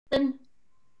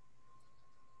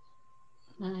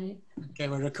Okay,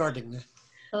 we're recording now.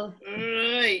 Oh.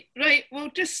 Right,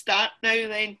 we'll just start now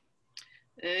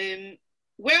then.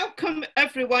 Welcome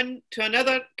everyone to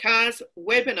another CAS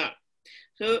webinar.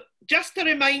 So just a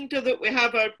reminder that we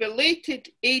have our belated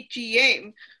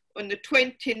AGM on the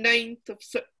 29th of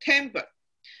September.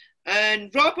 And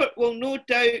Robert will no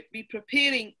doubt be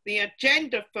preparing the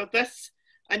agenda for this,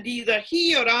 and either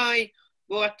he or I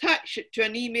will attach it to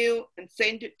an email and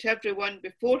send it to everyone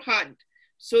beforehand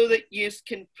so that you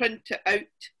can print it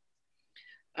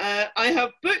out. I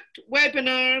have booked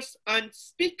webinars and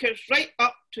speakers right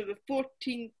up to the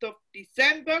 14th of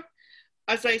December.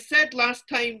 As I said last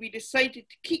time, we decided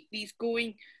to keep these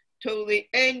going till the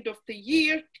end of the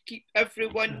year to keep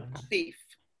everyone safe.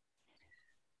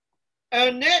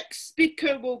 Our next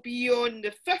speaker will be on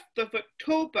the 5th of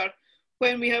October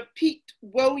when we have Pete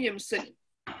Williamson,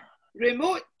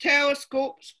 Remote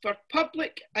Telescopes for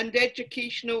Public and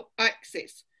Educational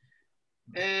Access.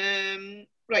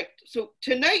 Right, so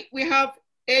tonight we have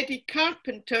Eddie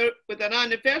Carpenter with an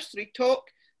anniversary talk.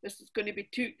 This is going to be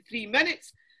 2 to 3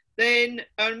 minutes. Then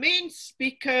our main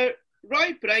speaker,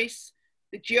 Roy Bryce,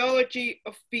 the Geology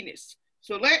of Venus.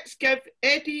 So let's give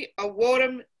Eddie a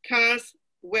warm CAS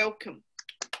welcome.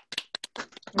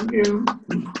 Thank you.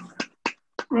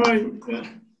 Right,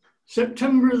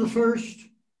 September the 1st,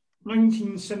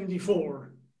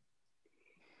 1974.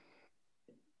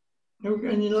 No,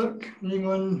 any luck?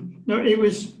 Anyone? No, it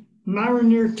was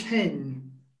Mariner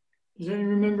 10. Does anyone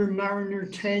remember Mariner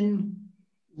 10?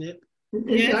 Yep.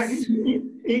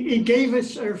 It gave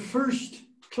us our first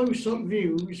close-up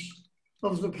views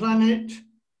of the planet.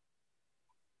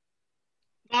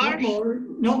 Mars?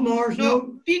 Not Mars,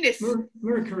 no. Venus.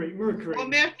 Mercury. Oh,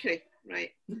 Mercury,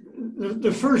 right.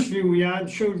 The first view we had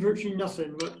showed virtually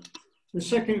nothing, but the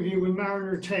second view with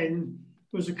Mariner 10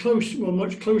 was a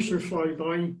much closer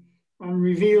flyby and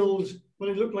revealed what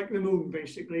it looked like the moon,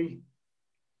 basically.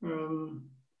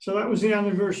 So that was the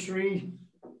anniversary.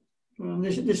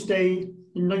 This day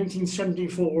in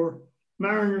 1974,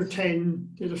 Mariner 10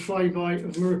 did a flyby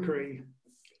of Mercury.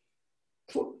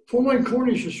 For my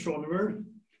Cornish astronomer,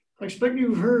 I expect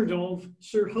you've heard of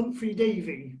Sir Humphrey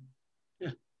Davy.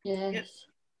 Yeah. Yes.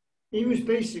 He was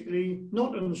basically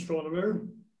not an astronomer,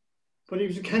 but he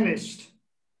was a chemist.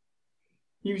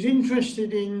 He was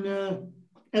interested in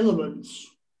elements,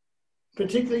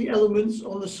 particularly elements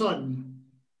on the sun.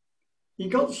 He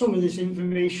got some of this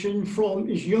information from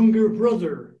his younger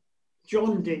brother,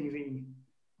 John Davy.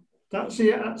 That's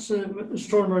an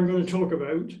astronomer I'm going to talk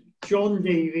about, John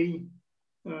Davy,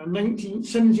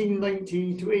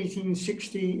 1790 to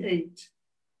 1868.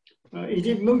 He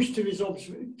did most of his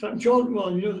observations. In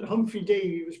fact, Humphrey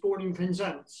Davy was born in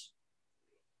Penzance,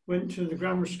 went to the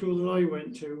grammar school that I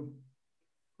went to.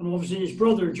 And obviously his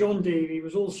brother, John Davy,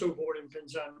 was also born in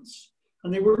Penzance.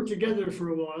 And they worked together for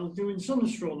a while, doing some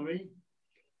astronomy,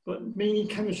 but mainly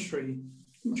chemistry.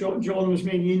 John was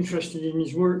mainly interested in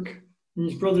his work, in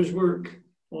his brother's work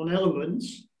on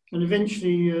elements. And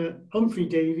eventually Humphrey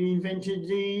Davy invented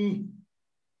the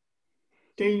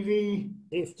Davy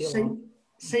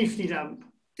safety lamp.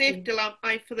 Safety lamp,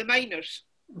 aye, for the miners.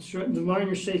 That's right, the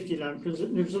miner safety lamp, because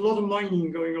there was a lot of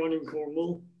mining going on in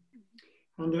Cornwall.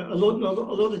 And a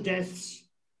lot of deaths.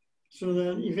 So they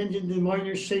invented the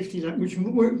miner's safety lamp, which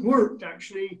worked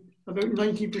actually about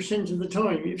 90% of the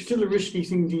time. It was still a risky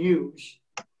thing to use.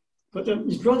 But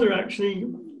his brother actually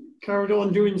carried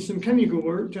on doing some chemical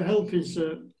work to help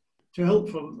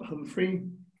Humphrey.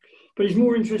 But he's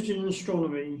more interested in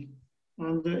astronomy,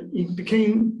 and he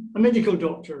became a medical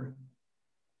doctor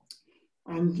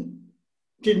and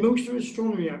did most of his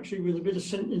astronomy actually with a bit of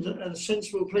a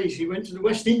sensible place. He went to the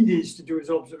West Indies to do his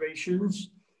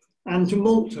observations and to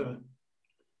Malta.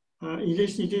 He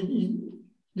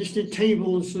listed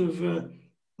tables of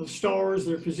stars,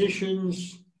 their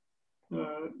positions,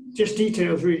 just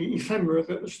details really, ephemera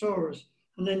about the stars,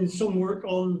 and then some work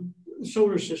on the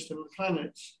solar system, the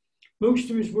planets.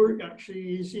 Most of his work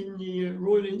actually is in the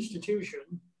Royal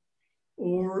Institution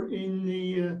or in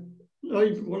the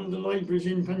one of the libraries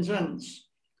in Penzance.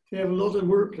 They have a lot of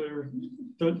work there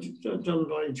done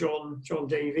by John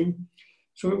Davy.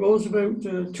 So it was about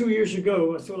 2 years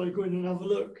ago, I thought I'd go in and have a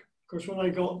look. Of course, when I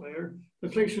got there, the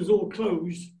place was all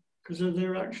closed because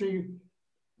they're actually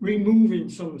removing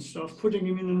some stuff, putting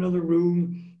him in another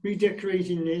room,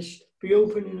 redecorating this, be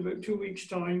open in about 2 weeks'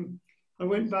 time. I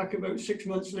went back about 6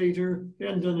 months later, they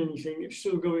hadn't done anything, it's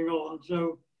still going on.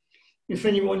 So if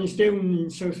anyone is down in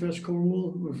Southwest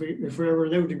Cornwall, if we're ever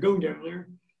allowed to go down there,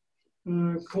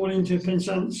 call into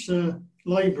Penzance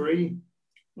Library,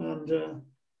 and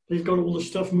they've got all the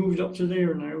stuff moved up to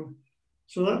there now.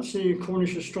 So that's the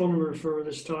Cornish astronomer for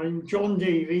this time, John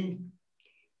Davy,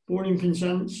 born in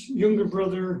Penzance, younger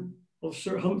brother of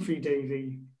Sir Humphrey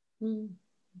Davy.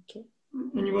 Okay.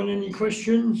 Anyone, any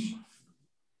questions?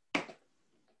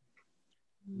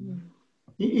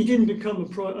 He didn't become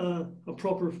a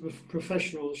proper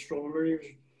professional astronomer. He was,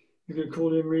 you could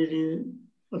call him really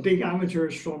a big amateur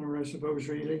astronomer, I suppose,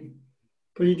 really.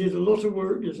 But he did a lot of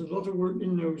work. There's a lot of work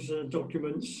in those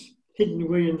documents hidden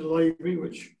away in the library,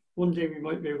 which one day we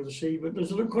might be able to see. But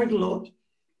there's quite a lot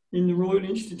in the Royal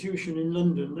Institution in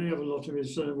London. They have a lot of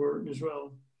his work as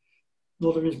well. A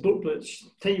lot of his booklets,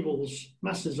 tables,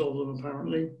 masses of them,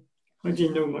 apparently. I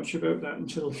didn't know much about that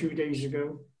until a few days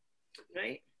ago.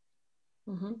 Right.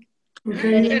 Okay.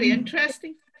 Very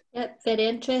interesting. Yep, very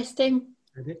interesting.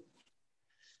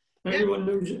 Everyone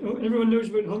knows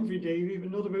about Humphrey Davy,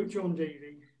 but not about John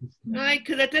Davy. Aye,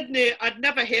 because I'd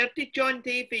never heard of John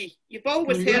Davy. You've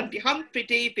always heard of Humphrey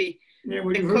Davy. Yeah,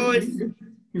 well, because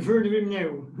you've heard of him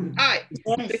now. Aye,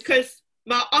 yes. Because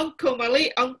my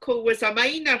late uncle was a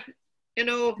miner, you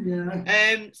know.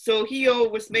 Yeah. So he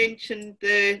always mentioned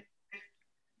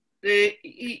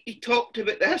he talked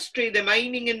about the history of the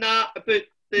mining and that, about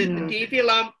the Davy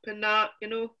lamp and that, you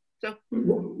know. So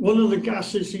one of the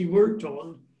gases he worked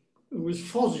on was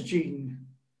phosgene.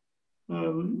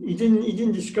 He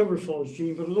didn't discover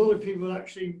phosgene, but a lot of people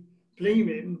actually blame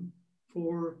him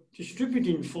for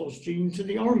distributing phosgene to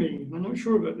the army. I'm not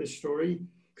sure about this story,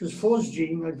 because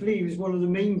phosgene, I believe, is one of the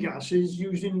main gases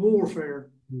used in warfare.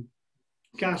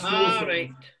 Gas warfare.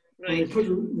 Right. And they put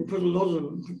a lot of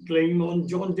them blame on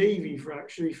John Davy for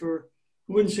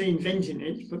I wouldn't say inventing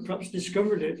it, but perhaps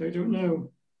discovered it. I don't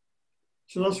know.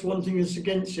 So that's one thing that's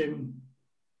against him.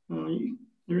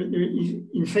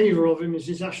 In favour of him is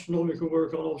his astronomical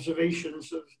work on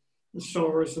observations of the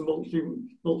stars in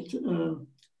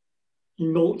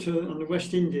Malta and the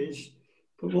West Indies.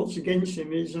 But what's against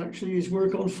him is actually his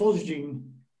work on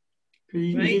phosgene.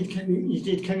 He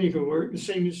did chemical work, the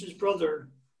same as his brother.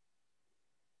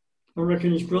 I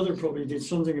reckon his brother probably did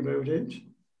something about it.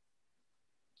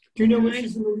 Do you know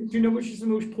which is the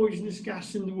most poisonous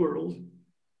gas in the world?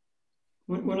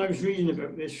 When I was reading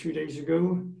about this a few days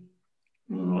ago,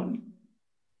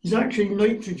 it's actually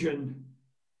nitrogen.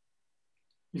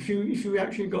 If you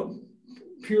actually got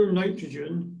pure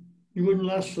nitrogen, you wouldn't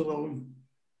last so long.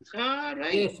 Ah,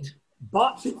 right. Yes,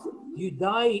 but you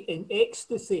die in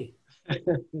ecstasy.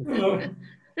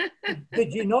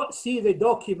 Did you not see the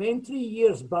documentary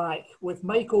years back with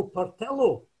Michael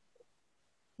Portillo?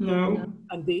 No.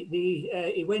 And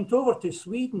he went over to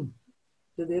Sweden,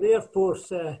 to their Air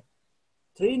Force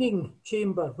training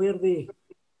chamber, where they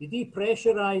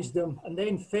depressurized them and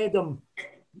then fed them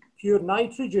pure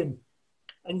nitrogen.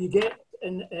 And you get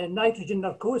nitrogen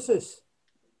narcosis,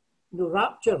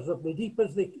 raptures of the deep,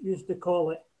 as they used to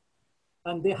call it.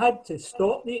 And they had to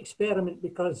stop the experiment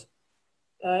because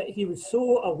he was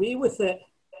so away with it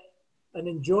and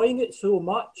enjoying it so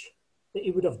much that he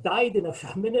would have died in a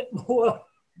minute more.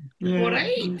 Yeah. All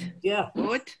right. Yeah.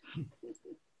 What?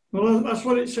 Well, that's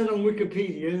what it said on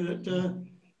Wikipedia, that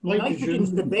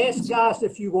nitrogen's the best gas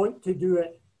if you want to do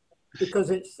it, because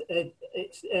it's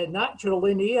natural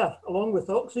in air along with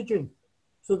oxygen.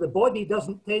 So the body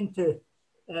doesn't tend to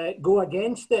go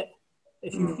against it.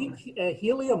 If you feed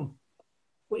helium,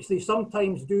 which they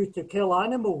sometimes do to kill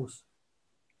animals,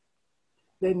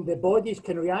 then the bodies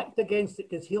can react against it,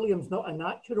 because helium's not a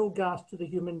natural gas to the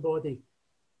human body.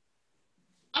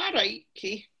 All right,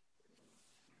 okay.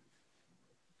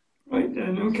 Right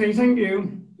then, okay, thank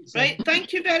you. Right,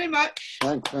 thank you very much.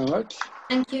 Thanks very much.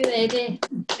 Thank you, Eddie.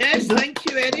 Yes, thank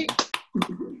you, Eddie.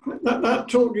 That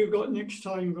talk you got next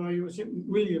time by, was it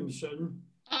Williamson?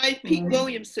 Aye, Pete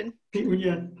Williamson.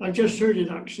 Yeah, I just heard it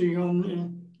actually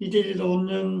on, he did it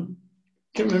on,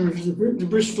 can't remember if it was the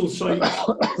Bristol site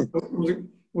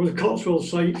or the Cotswold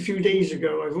site a few days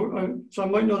ago. So I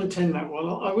might not attend that one.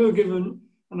 I will give an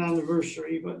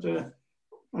anniversary, but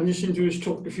I listened to his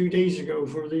talk a few days ago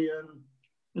for the,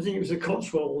 I think it was the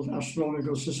Cotswold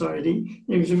Astronomical Society.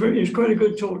 It was quite a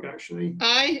good talk, actually.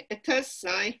 Aye, it is,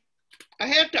 aye. I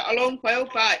heard it a long while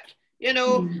back, you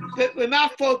know, but with my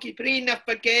foggy brain I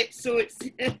forget, so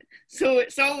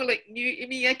it's all like new to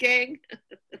me again.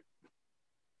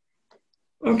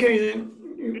 Okay then.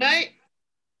 Right.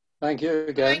 Thank you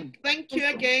again. Thank you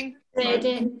again.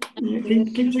 Eddie.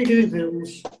 Keep taking the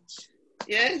pills.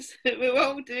 Yes, we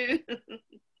will do.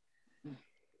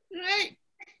 Right.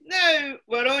 Now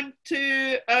we're on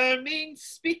to our main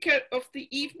speaker of the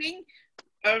evening,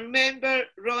 our member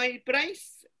Roy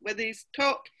Bryce, with his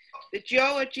talk, The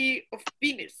Geology of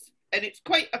Venus. And it's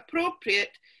quite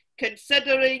appropriate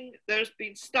considering there's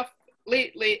been stuff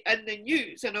lately in the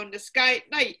news and on the sky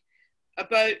at night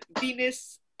about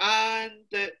Venus and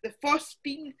the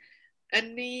phosphine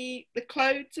in the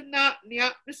clouds and that in the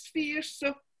atmosphere.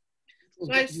 So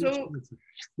we'll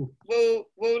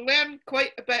learn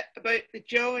quite a bit about the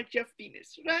geology of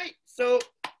Venus, right? So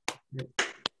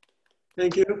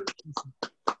thank you. Give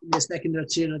me a second or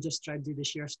two and I'll just try and do the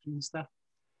share screen stuff.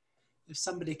 If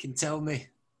somebody can tell me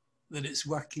that it's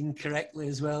working correctly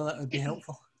as well, that would be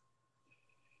helpful.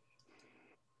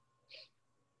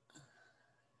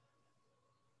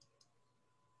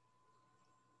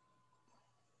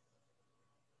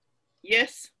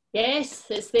 yes. Yes,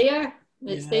 it's there.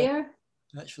 It's there.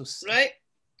 Right.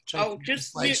 I'll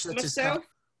just mute myself.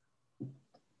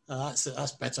 Oh, that's it.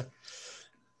 That's better.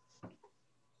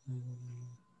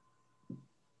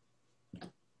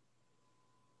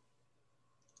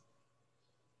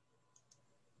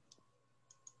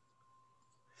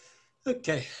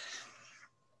 Okay.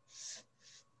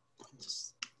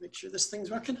 Just make sure this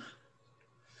thing's working.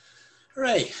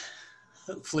 Right.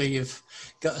 Hopefully you've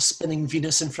got a spinning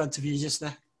Venus in front of you just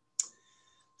now.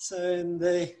 So in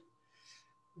the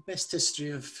best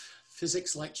history of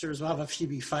physics lectures, we'll have a few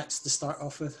wee facts to start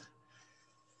off with.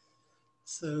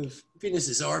 So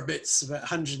Venus's orbit's about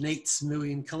 108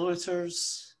 million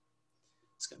kilometers.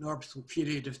 It's got an orbital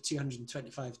period of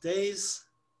 225 days.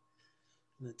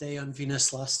 And the day on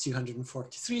Venus lasts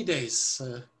 243 days. So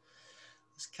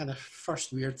this kind of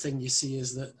first weird thing you see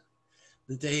is that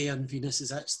the day on Venus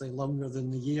is actually longer than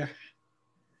the year.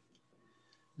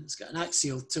 And it's got an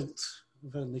axial tilt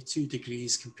of only 2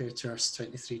 degrees compared to Earth's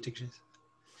 23 degrees.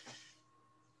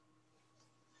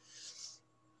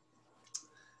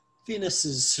 Venus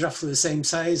is roughly the same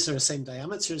size or the same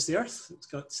diameter as the Earth. It's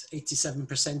got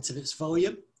 87% of its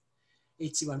volume,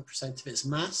 81% of its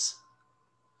mass,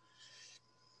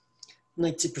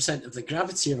 90% of the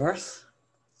gravity of Earth.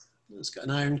 It's got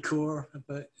an iron core,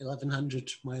 about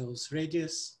 1,100 miles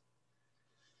radius.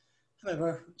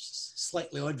 However,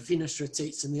 slightly odd, Venus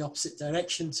rotates in the opposite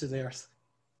direction to the Earth.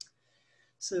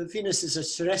 So Venus is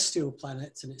a terrestrial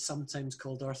planet and it's sometimes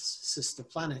called Earth's sister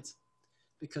planet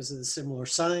because of the similar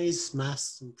size,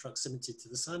 mass and proximity to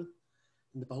the Sun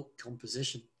and the bulk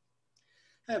composition.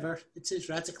 However, it is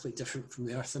radically different from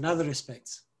the Earth in other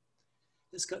respects.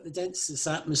 It's got the densest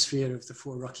atmosphere of the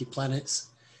 4 rocky planets,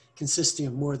 consisting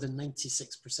of more than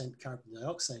 96% carbon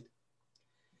dioxide.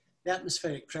 The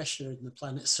atmospheric pressure on the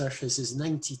planet's surface is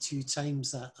 92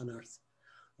 times that on Earth,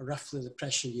 or roughly the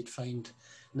pressure you'd find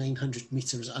 900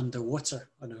 meters underwater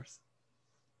on Earth.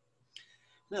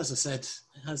 And as I said,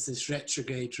 it has this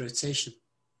retrograde rotation.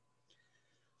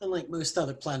 Unlike most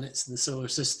other planets in the solar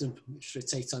system, which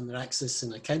rotate on their axis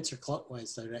in a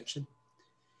counterclockwise direction,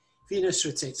 Venus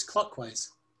rotates clockwise.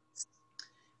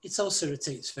 It also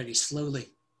rotates very slowly,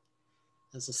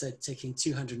 as I said, taking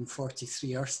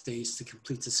 243 Earth days to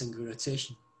complete a single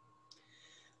rotation.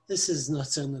 This is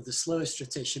not only the slowest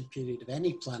rotation period of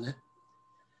any planet,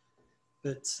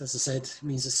 but as I said, it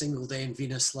means a single day in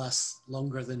Venus lasts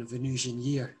longer than a Venusian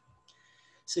year.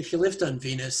 So if you lived on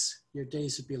Venus, your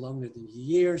days would be longer than your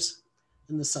years,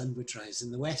 and the sun would rise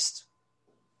in the west.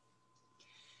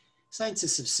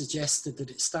 Scientists have suggested that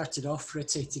it started off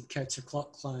rotating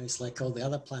counterclockwise like all the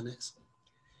other planets,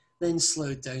 then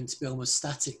slowed down to be almost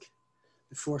static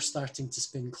before starting to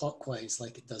spin clockwise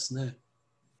like it does now.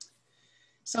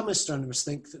 Some astronomers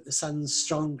think that the sun's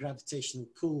strong gravitational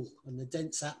pull on the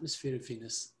dense atmosphere of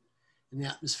Venus and the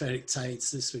atmospheric tides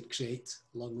this would create,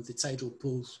 along with the tidal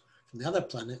pulls from the other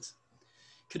planets,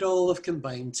 could all have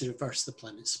combined to reverse the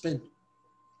planet's spin.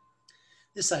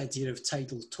 This idea of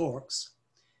tidal torques,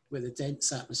 where the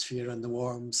dense atmosphere on the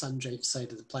warm, sun-drenched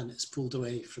side of the planet is pulled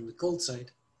away from the cold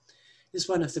side, is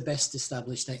one of the best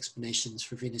established explanations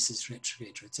for Venus's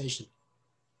retrograde rotation.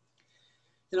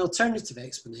 An alternative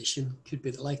explanation could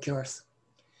be that, like Earth,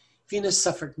 Venus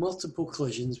suffered multiple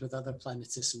collisions with other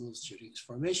planetesimals during its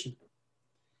formation.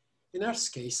 In Earth's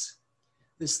case,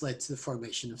 this led to the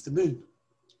formation of the Moon.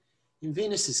 In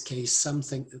Venus's case, some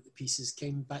think that the pieces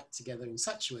came back together in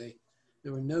such a way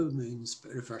there were no moons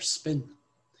but reverse spin.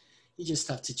 You just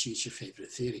have to choose your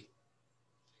favourite theory.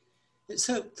 It's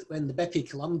hoped that when the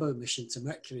Bepi-Colombo mission to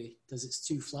Mercury does its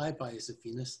 2 flybys of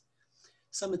Venus,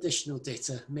 some additional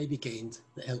data may be gained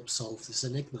that helps solve this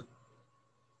enigma.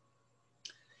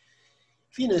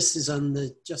 Venus is on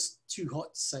the just too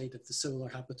hot side of the solar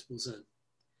habitable zone.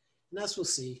 And as we'll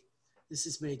see, this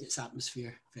has made its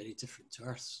atmosphere very different to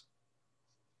Earth's.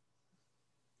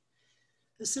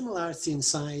 The similarity in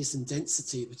size and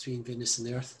density between Venus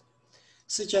and Earth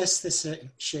suggests they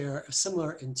share a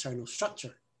similar internal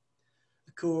structure,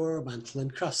 a core, mantle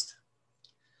and crust.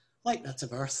 Like that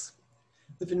of Earth,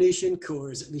 the Venusian core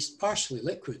is at least partially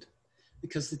liquid,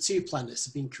 because the two planets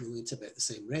have been cooling at about the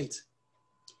same rate.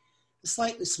 The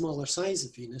slightly smaller size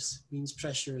of Venus means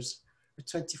pressures are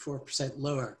 24%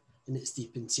 lower in its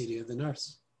deep interior than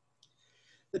Earth.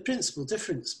 The principal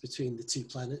difference between the two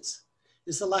planets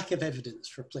is the lack of evidence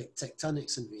for plate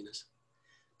tectonics on Venus,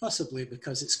 possibly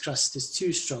because its crust is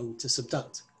too strong to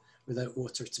subduct without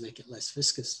water to make it less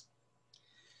viscous.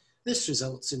 This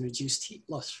results in reduced heat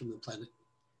loss from the planet,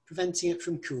 preventing it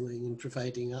from cooling and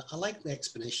providing a likely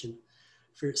explanation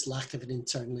for its lack of an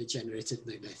internally generated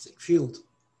magnetic field.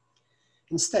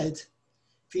 Instead,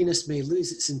 Venus may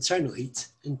lose its internal heat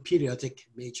in periodic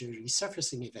major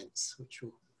resurfacing events, which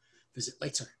we'll visit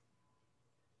later.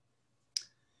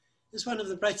 As one of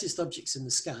the brightest objects in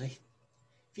the sky,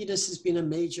 Venus has been a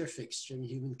major fixture in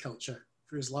human culture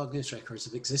for as long as records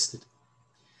have existed.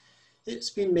 It's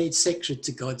been made sacred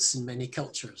to gods in many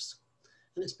cultures,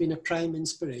 and it's been a prime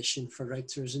inspiration for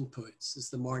writers and poets as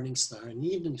the morning star and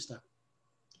the evening star.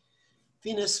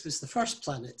 Venus was the first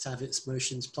planet to have its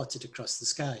motions plotted across the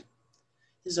sky,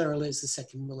 as early as the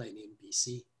 2nd millennium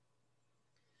BC.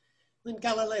 When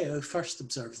Galileo first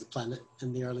observed the planet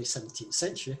in the early 17th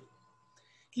century,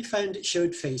 he found it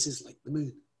showed phases like the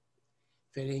moon,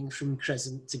 varying from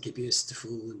crescent to gibbous to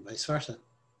full and vice versa.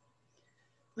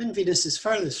 When Venus is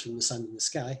furthest from the sun in the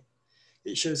sky,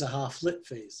 it shows a half-lit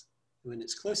phase. When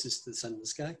it's closest to the sun in the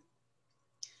sky,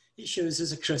 it shows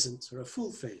as a crescent or a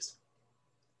full phase.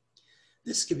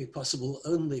 This could be possible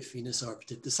only if Venus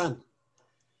orbited the sun.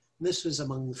 And this was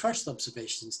among the first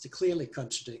observations to clearly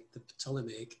contradict the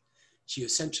Ptolemaic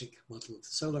geocentric model of the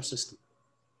solar system.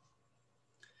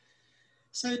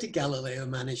 So how did Galileo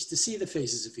manage to see the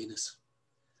phases of Venus?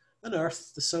 On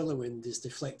Earth, the solar wind is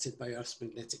deflected by Earth's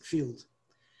magnetic field,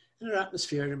 and our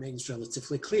atmosphere remains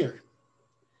relatively clear.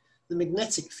 The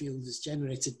magnetic field is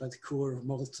generated by the core of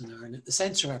molten iron at the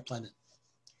center of our planet.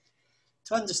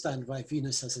 To understand why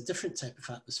Venus has a different type of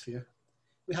atmosphere,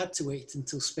 we had to wait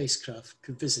until spacecraft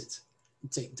could visit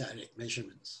and take direct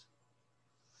measurements.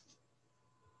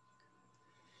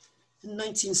 In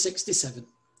 1967,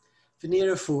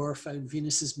 Venera 4 found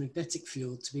Venus's magnetic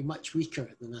field to be much weaker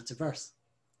than that of Earth.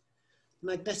 The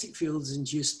magnetic field is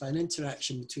induced by an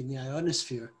interaction between the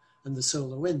ionosphere and the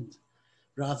solar wind,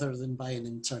 rather than by an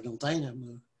internal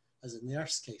dynamo, as in the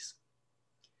Earth's case.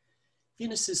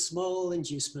 Venus's small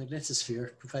induced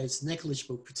magnetosphere provides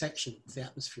negligible protection of the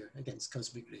atmosphere against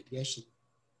cosmic radiation.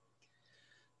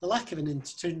 The lack of an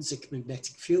intrinsic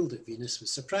magnetic field at Venus was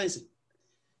surprising,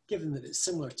 given that it's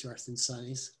similar to Earth in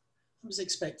size and was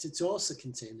expected to also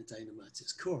contain a dynamo at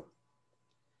its core.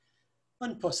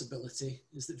 One possibility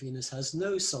is that Venus has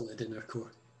no solid inner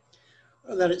core,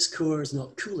 or that its core is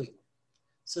not cooling,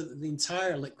 so that the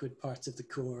entire liquid part of the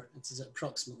core is at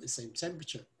approximately the same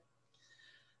temperature.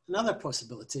 Another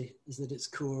possibility is that its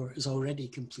core is already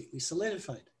completely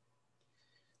solidified.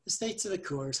 The state of the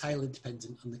core is highly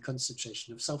dependent on the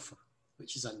concentration of sulfur,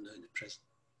 which is unknown at present.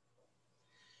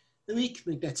 The weak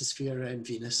magnetosphere around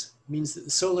Venus means that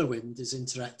the solar wind is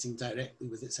interacting directly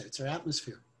with its outer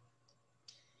atmosphere.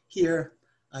 Here,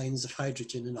 ions of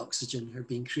hydrogen and oxygen are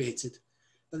being created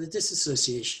by the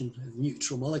dissociation of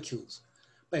neutral molecules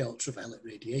by ultraviolet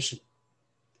radiation.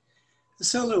 The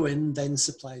solar wind then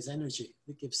supplies energy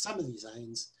that gives some of these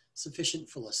ions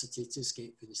sufficient velocity to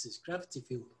escape Venus's gravity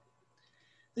field.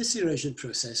 This erosion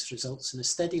process results in a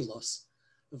steady loss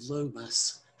of low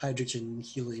mass hydrogen,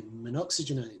 helium, and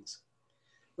oxygen ions,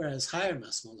 whereas higher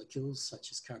mass molecules,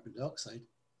 such as carbon dioxide,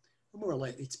 are more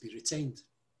likely to be retained.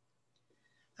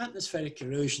 Atmospheric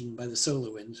erosion by the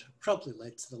solar wind probably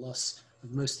led to the loss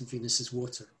of most of Venus's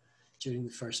water during the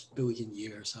first billion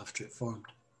years after it formed.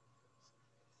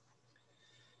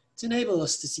 To enable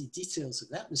us to see details of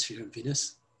the atmosphere of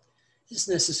Venus, it's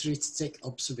necessary to take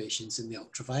observations in the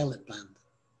ultraviolet band.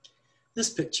 This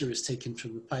picture was taken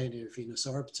from the Pioneer Venus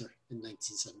orbiter in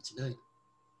 1979.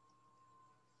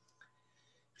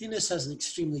 Venus has an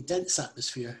extremely dense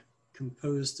atmosphere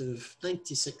composed of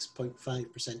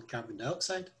 96.5% carbon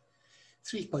dioxide,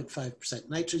 3.5%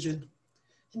 nitrogen,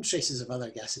 and traces of other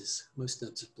gases, most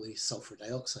notably sulfur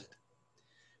dioxide.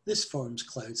 This forms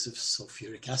clouds of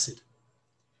sulfuric acid.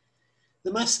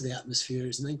 The mass of the atmosphere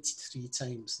is 93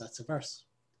 times that of Earth,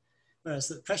 whereas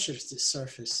the pressure at its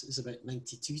surface is about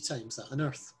 92 times that on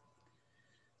Earth.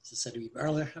 As I said a wee bit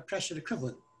earlier, a pressure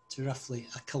equivalent to roughly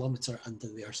a kilometre under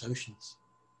the Earth's oceans.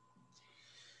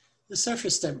 The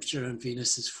surface temperature on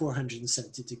Venus is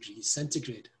 470 degrees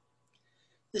centigrade.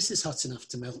 This is hot enough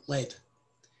to melt lead,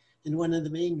 and one of the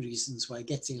main reasons why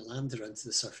getting a lander onto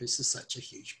the surface is such a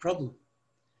huge problem.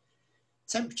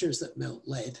 Temperatures that melt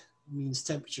lead means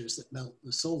temperatures that melt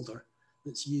the solder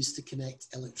that's used to connect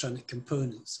electronic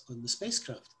components on the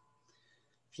spacecraft,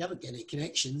 If you haven't got any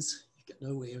connections, you've got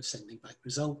no way of sending back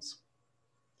results.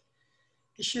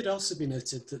 It should also be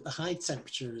noted that the high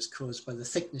temperature is caused by the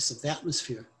thickness of the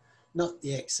atmosphere, not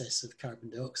the excess of carbon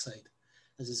dioxide,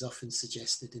 as is often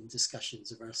suggested in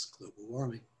discussions of Earth's global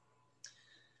warming.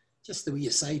 Just a wee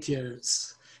aside here,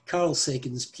 it's Carl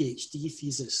Sagan's PhD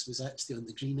thesis was actually on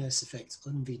the greenhouse effect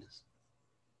on Venus.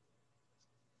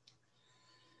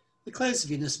 The clouds of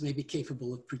Venus may be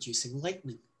capable of producing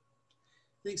lightning.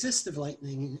 The existence of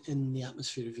lightning in the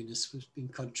atmosphere of Venus has been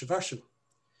controversial,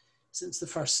 since the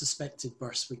first suspected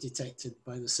bursts were detected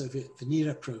by the Soviet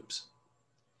Venera probes.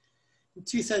 In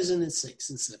 2006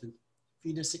 and 2007,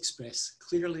 Venus Express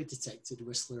clearly detected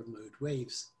Whistler mode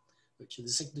waves, which are the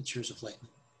signatures of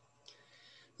lightning.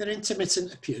 Their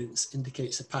intermittent appearance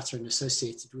indicates a pattern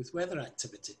associated with weather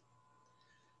activity.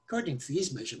 According to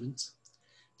these measurements,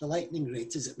 the lightning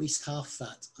rate is at least half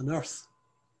that on Earth.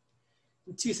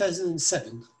 In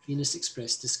 2007, Venus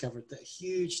Express discovered that a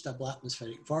huge double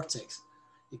atmospheric vortex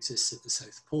exists at the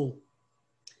South Pole.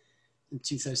 In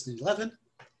 2011,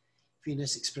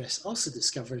 Venus Express also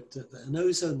discovered that an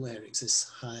ozone layer exists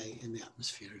high in the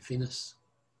atmosphere of Venus.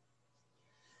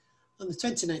 On the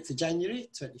 29th of January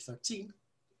 2013,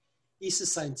 ESA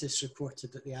scientists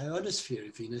reported that the ionosphere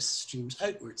of Venus streams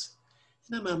outwards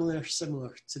in a manner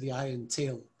similar to the ion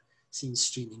tail seen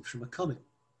streaming from a comet.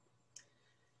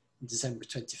 In December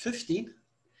 2015,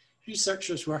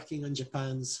 researchers working on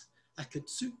Japan's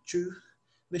Akatsuchu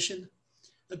mission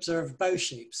observed bow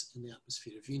shapes in the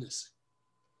atmosphere of Venus.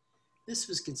 This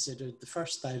was considered the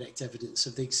first direct evidence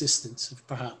of the existence of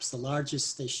perhaps the largest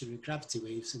stationary gravity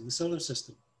waves in the solar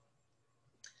system.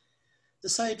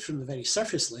 Aside from the very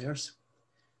surface layers,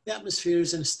 the atmosphere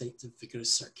is in a state of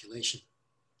vigorous circulation.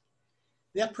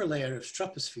 The upper layer of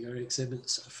troposphere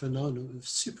exhibits a phenomenon of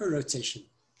superrotation,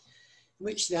 in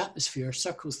which the atmosphere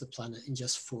circles the planet in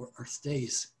just 4 Earth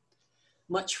days,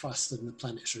 much faster than the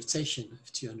planet's rotation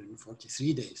of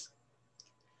 243 days.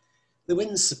 The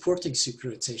winds supporting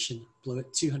superrotation blow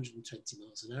at 220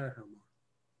 miles an hour or more.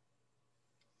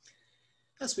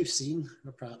 As we've seen,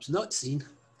 or perhaps not seen,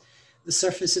 the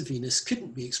surface of Venus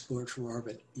couldn't be explored from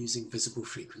orbit using visible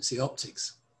frequency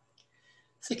optics.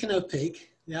 Thick and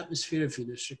opaque, the atmosphere of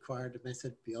Venus required a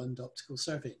method beyond optical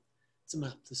survey to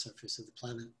map the surface of the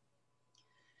planet.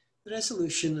 The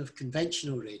resolution of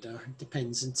conventional radar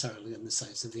depends entirely on the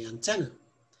size of the antenna,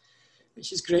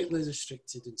 which is greatly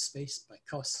restricted in space by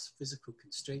costs, physical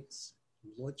constraints,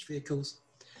 and launch vehicles,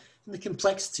 and the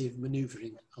complexity of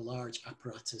maneuvering a large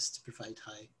apparatus to provide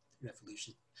high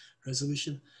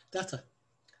resolution data.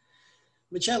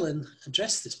 Magellan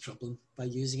addressed this problem by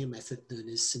using a method known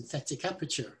as synthetic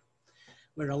aperture,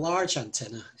 where a large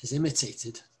antenna is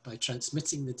imitated by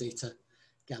transmitting the data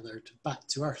gathered back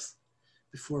to Earth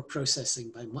before processing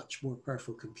by much more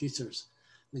powerful computers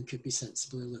than could be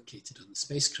sensibly located on the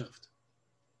spacecraft.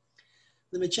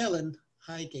 The Magellan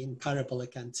high-gain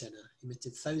parabolic antenna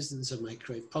emitted thousands of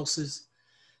microwave pulses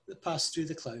that passed through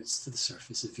the clouds to the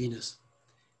surface of Venus,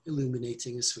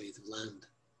 illuminating a swathe of land.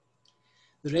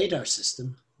 The radar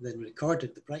system then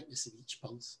recorded the brightness of each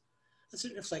pulse as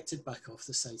it reflected back off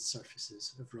the side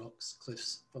surfaces of rocks,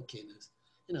 cliffs, volcanoes,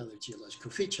 and other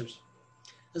geological features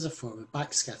as a form of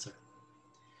backscatter.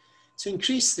 To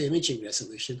increase the imaging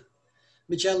resolution,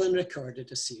 Magellan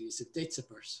recorded a series of data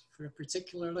bursts for a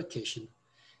particular location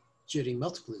during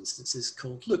multiple instances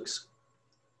called looks.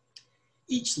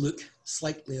 Each look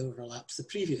slightly overlaps the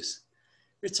previous,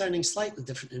 returning slightly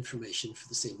different information for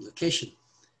the same location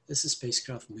as the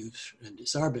spacecraft moves around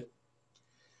its orbit.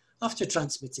 After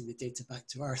transmitting the data back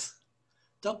to Earth,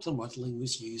 Doppler modeling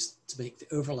was used to make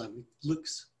the overlapping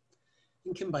looks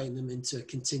and combine them into a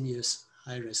continuous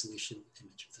high-resolution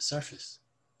image of the surface.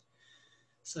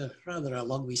 So rather a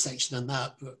long wee section on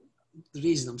that, but the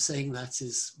reason I'm saying that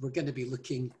is we're going to be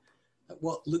looking at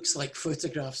what looks like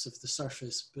photographs of the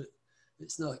surface, but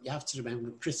it's not. You have to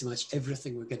remember pretty much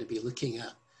everything we're going to be looking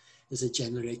at is a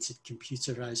generated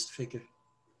computerized figure,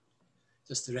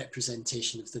 just a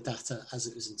representation of the data as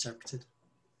it was interpreted.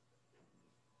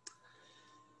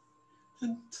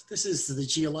 And this is the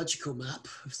geological map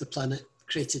of the planet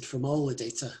created from all the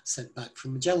data sent back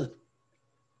from Magellan.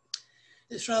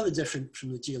 It's rather different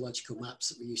from the geological maps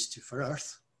that we're used to for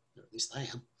Earth, or at least I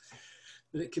am,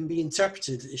 but it can be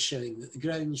interpreted as showing that the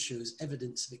ground shows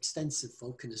evidence of extensive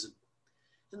volcanism,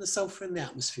 and the sulfur in the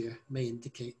atmosphere may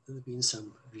indicate that there have been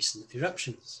some recent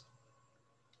eruptions.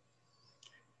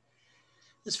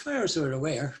 As far as we're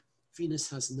aware, Venus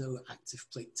has no active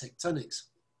plate tectonics.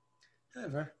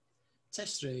 However,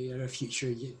 tesserae are a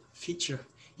feature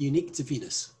unique to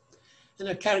Venus and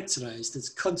are characterized as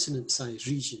continent-sized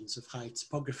regions of high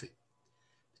topography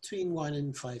between 1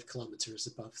 and 5 kilometres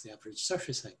above the average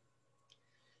surface height.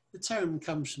 The term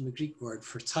comes from the Greek word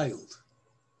for tiled.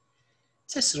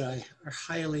 Tesserae are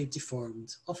highly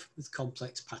deformed, often with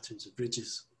complex patterns of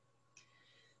ridges.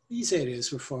 These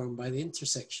areas were formed by the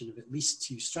intersection of at least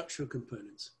 2 structural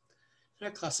components and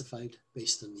are classified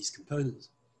based on these components.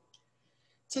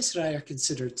 Tesserae are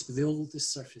considered to be the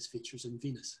oldest surface features on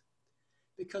Venus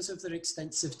because of their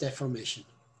extensive deformation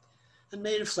and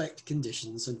may reflect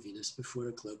conditions on Venus before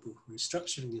a global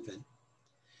restructuring event.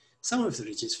 Some of the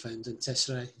ridges found on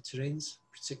Tesserae terrains,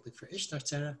 particularly for Ishtar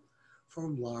Terra,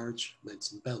 form large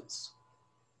mountain belts.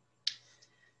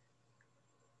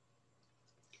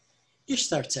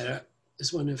 Ishtar Terra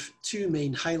is one of 2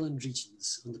 main highland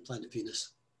regions on the planet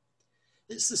Venus.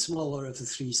 It's the smaller of the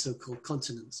 3 so-called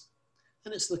continents,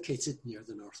 and it's located near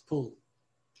the North Pole.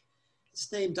 It's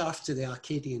named after the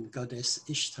Akkadian goddess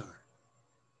Ishtar.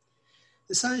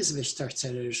 The size of Ishtar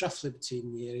Terra is roughly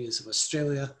between the areas of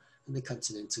Australia and the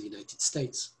continental United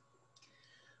States.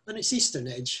 On its eastern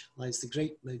edge lies the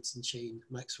great mountain chain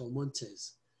Maxwell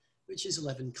Montes, which is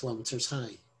 11 kilometres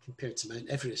high, compared to Mount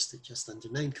Everest at just under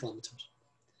 9 kilometres.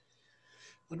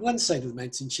 On one side of the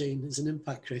mountain chain is an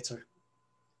impact crater,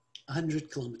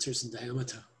 100 kilometres in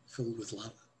diameter, filled with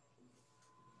lava.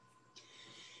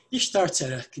 Ishtar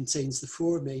Terra contains the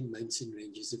 4 main mountain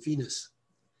ranges of Venus: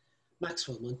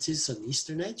 Maxwell Montes on the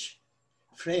eastern edge,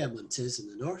 Freya Montes in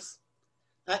the north,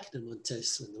 Acna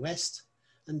Montes in the west,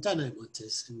 and Dunau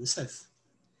Montes in the south.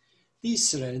 These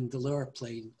surround the lower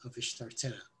plain of Ishtar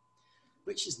Terra,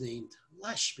 which is named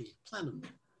Lakshmi Planum,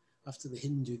 after the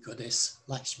Hindu goddess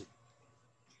Lakshmi.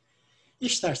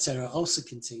 Ishtar Terra also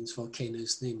contains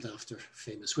volcanoes named after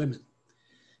famous women: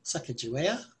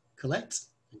 Sacagawea, Colette,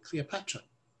 and Cleopatra.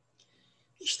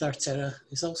 Ishtar Terra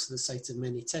is also the site of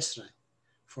many tesserae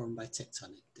formed by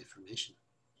tectonic deformation.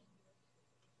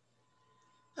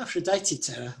 Aphrodite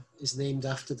Terra is named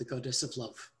after the goddess of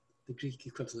love, the Greek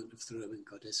equivalent of the Roman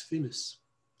goddess Venus.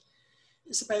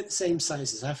 It's about the same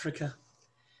size as Africa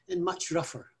and much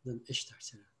rougher than Ishtar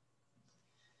Terra.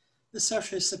 The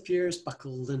surface appears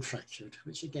buckled and fractured,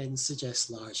 which again suggests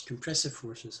large compressive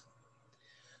forces.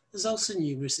 There's also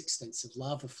numerous extensive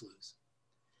lava flows.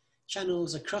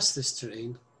 Channels across this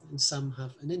terrain, and some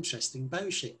have an interesting bow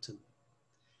shape to them.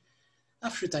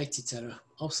 Aphrodite Terra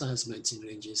also has mountain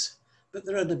ranges, but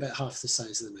they're on about half the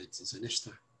size of the mountains on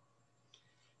Ishtar.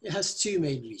 It has 2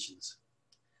 main regions,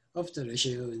 Ovda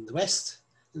Regio in the west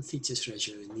and Thetis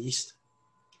Regio in the east.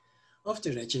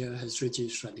 Ovda Regio has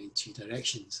ridges running in 2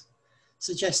 directions,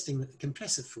 suggesting that the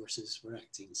compressive forces were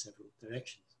acting in several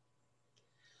directions.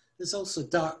 There's also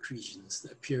dark regions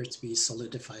that appear to be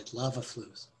solidified lava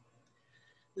flows.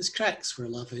 There's cracks where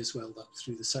lava is welled up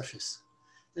through the surface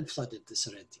and flooded the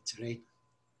surrounding terrain.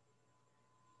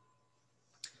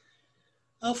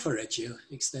 Alpha Regio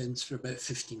extends for about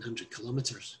 1,500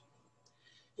 kilometres.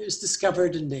 It was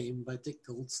discovered and named by Dick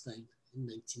Goldstein in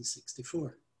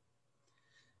 1964.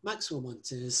 Maxwell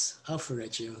Montes, Alpha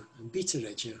Regio, and Beta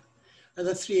Regio are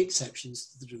the 3 exceptions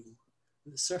to the rule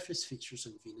that the surface features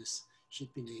on Venus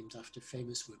should be named after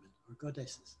famous women or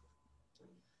goddesses.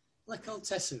 Like all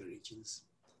tesserae regions,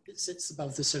 it sits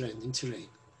above the surrounding terrain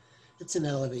at an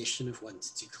elevation of 1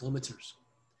 to 2 kilometres,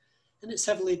 and it's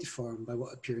heavily deformed by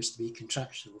what appears to be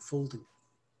contractional folding.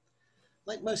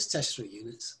 Like most tesserae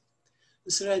units,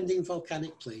 the surrounding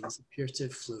volcanic plains appear to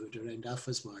have flowed around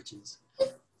Alpha's margins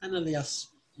and are thus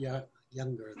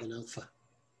younger than Alpha.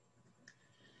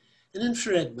 An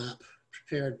infrared map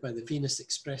prepared by the Venus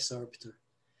Express Orbiter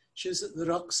shows that the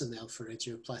rocks on the Alpha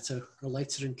Regio Plateau are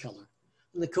lighter in colour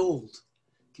and they're cold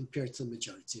compared to the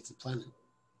majority of the planet.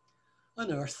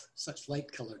 On Earth, such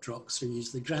light-coloured rocks are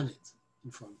usually granite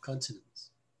and form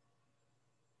continents.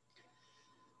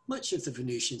 Much of the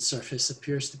Venusian surface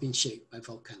appears to have been shaped by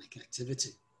volcanic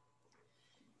activity.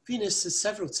 Venus has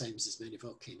several times as many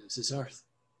volcanoes as Earth.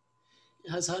 It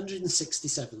has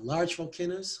 167 large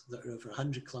volcanoes that are over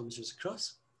 100 kilometres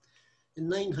across, and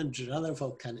 900 other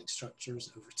volcanic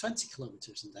structures over 20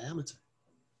 kilometres in diameter.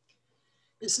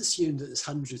 It's assumed that there's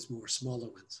hundreds more smaller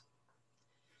ones.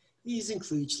 These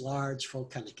include large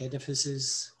volcanic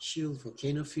edifices, shield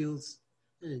volcano fields,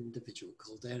 and individual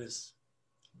calderas.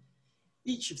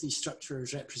 Each of these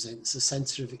structures represents a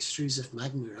centre of extrusive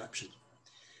magma eruption,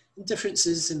 and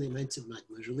differences in the amount of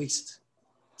magma released,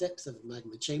 depth of the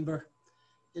magma chamber,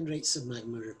 and rates of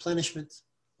magma replenishment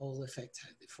all affect how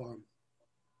they form.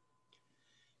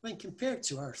 When compared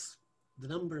to Earth, the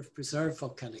number of preserved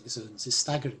volcanic zones is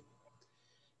staggering,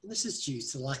 and this is due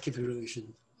to the lack of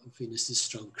erosion of Venus's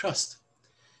strong crust,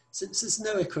 since there's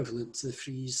no equivalent to the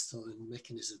freeze-thawing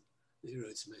mechanism that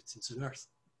erodes mountains on Earth.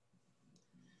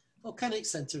 Volcanic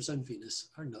centres on Venus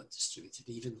are not distributed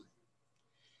evenly.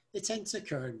 They tend to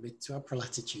occur in mid to upper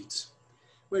latitudes,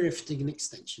 where rifting and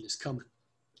extension is common,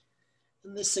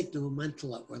 and they signal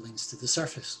mantle upwellings to the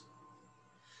surface.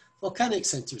 Volcanic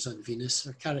centres on Venus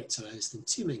are characterised in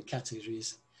two main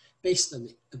categories based on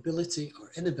the ability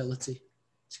or inability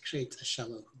to create a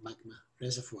shallow magma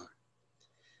reservoir.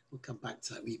 We'll come back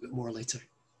to that a wee bit more later.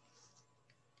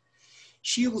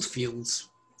 Shield fields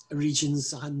are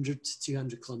regions 100 to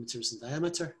 200 kilometres in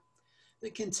diameter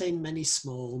that contain many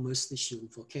small, mostly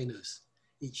shield volcanoes,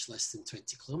 each less than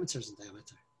 20 kilometres in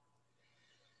diameter.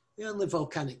 The only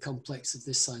volcanic complex of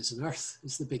this size on Earth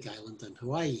is the Big Island in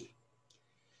Hawaii.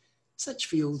 Such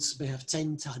fields may have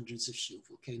 10 to hundreds of shield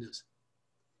volcanoes.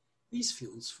 These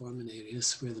fields form in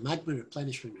areas where the magma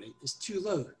replenishment rate is too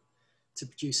low to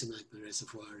produce a magma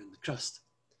reservoir in the crust,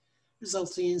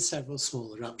 resulting in several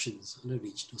small eruptions on a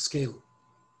regional scale.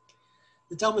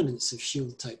 The dominance of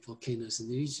shield-type volcanoes in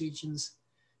these regions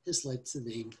has led to the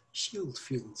name shield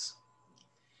fields.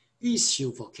 These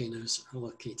shield volcanoes are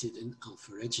located in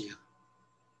Alpha Regia.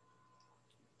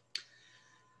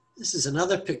 This is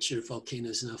another picture of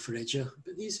volcanoes in Alpha Regia,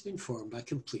 but these have been formed by a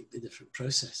completely different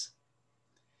process.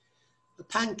 A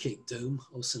pancake dome,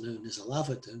 also known as a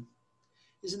lava dome,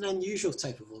 is an unusual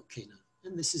type of volcano,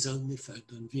 and this is only found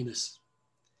on Venus.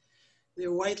 They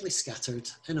are widely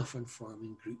scattered and often form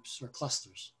in groups or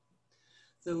clusters,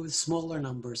 though with smaller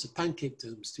numbers of pancake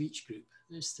domes to each group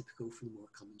than is typical for the more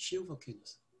common shield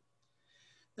volcanoes.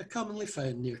 They're commonly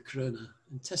found near Corona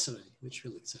and Tesserae, which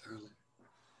we looked at earlier.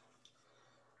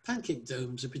 Pancake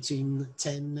domes are between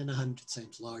 10 and 100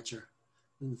 times larger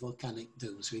than the volcanic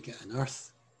domes we get on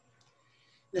Earth.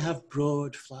 They have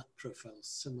broad, flat profiles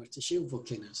similar to shield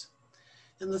volcanoes,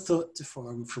 and they're thought to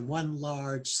form from one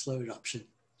large, slow eruption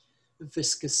of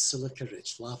viscous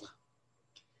silica-rich lava.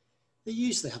 They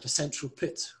usually have a central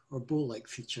pit or bowl-like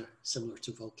feature similar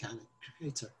to a volcanic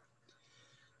crater,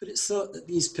 but it's thought that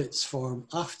these pits form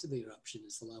after the eruption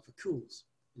as the lava cools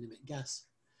and emit gas,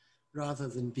 rather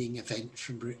than being a vent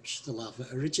from which the lava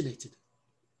originated.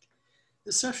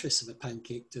 The surface of a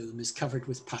pancake dome is covered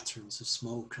with patterns of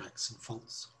small cracks and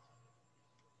faults.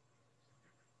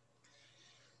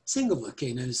 Single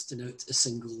volcanoes denote a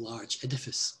single large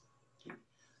edifice.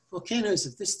 Volcanoes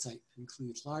of this type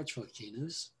include large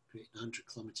volcanoes, greater than 100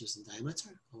 kilometres in diameter,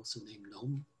 also named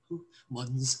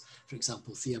mons, for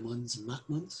example, Thiamons and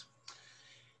Matmons.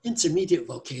 Intermediate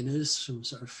volcanoes from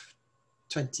sort of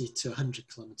 20 to 100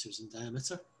 kilometres in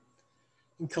diameter,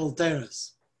 and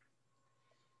calderas.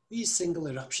 These single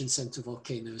eruption centre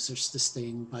volcanoes are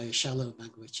sustained by a shallow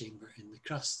magma chamber in the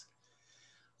crust.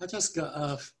 I just got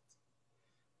a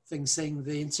thing saying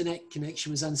the internet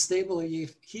connection was unstable. Are you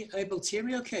able to hear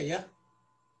me okay, yeah?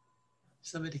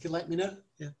 Somebody could let me know?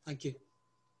 Yeah, thank you.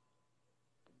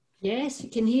 Yes, we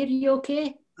can hear you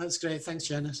okay. That's great, thanks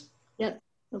Janice. Yep,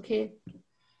 okay.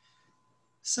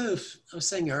 So I was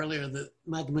saying earlier that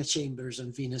magma chambers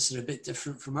on Venus are a bit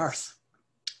different from Earth.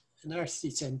 On Earth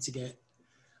you tend to get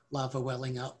lava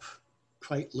welling up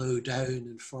quite low down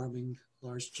and forming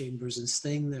large chambers and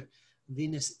staying there. On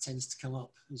Venus it tends to come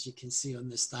up, as you can see on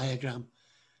this diagram,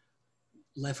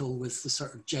 level with the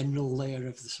sort of general layer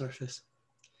of the surface.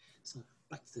 So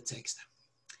back to the text.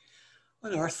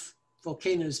 On Earth,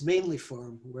 volcanoes mainly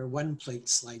form where one plate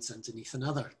slides underneath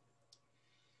another.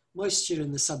 Moisture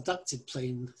in the subducted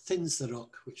plane thins the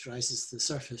rock which rises to the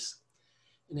surface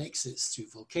and exits through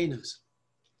volcanoes.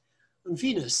 On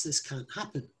Venus, this can't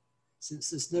happen since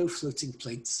there's no floating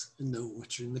plates and no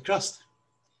water in the crust.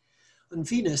 On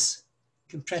Venus,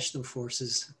 compressional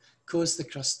forces cause the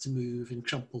crust to move and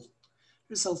crumple,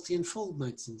 resulting in fold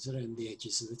mountains around the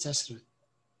edges of the tesserae.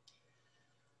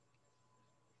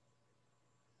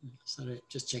 Sorry,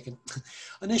 just checking.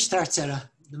 On Ishtar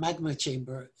Terra, the magma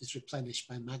chamber is replenished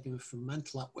by magma from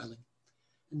mantle upwelling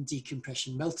and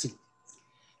decompression melting,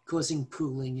 causing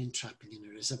pooling and trapping in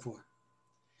a reservoir.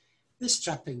 This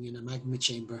trapping in a magma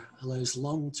chamber allows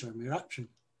long-term eruption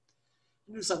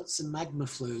and results in magma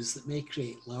flows that may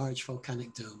create large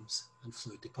volcanic domes and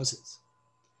flow deposits.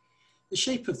 The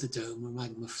shape of the dome or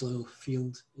magma flow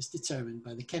field is determined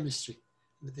by the chemistry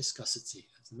and the viscosity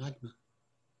of the magma.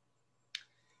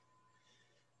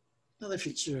 Another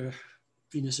feature of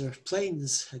Venus are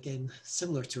plains, again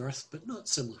similar to Earth, but not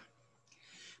similar.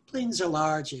 Plains are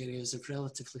large areas of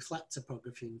relatively flat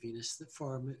topography in Venus that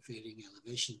form at varying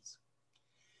elevations.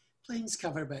 Plains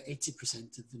cover about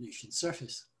 80% of the Venusian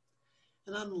surface,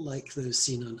 and unlike those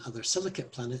seen on other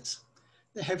silicate planets,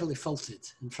 they're heavily faulted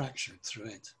and fractured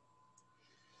throughout.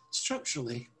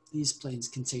 Structurally, these plains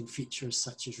contain features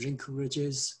such as wrinkle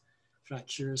ridges,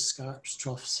 fractures, scarps,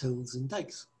 troughs, hills, and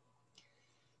dikes.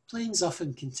 Plains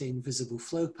often contain visible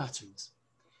flow patterns,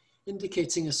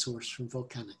 indicating a source from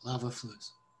volcanic lava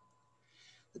flows.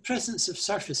 The presence of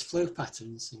surface flow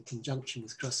patterns in conjunction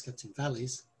with cross-cutting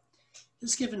valleys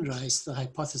has given rise to the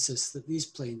hypothesis that these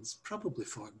plains probably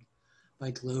formed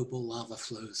by global lava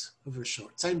flows over a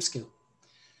short timescale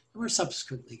and were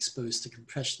subsequently exposed to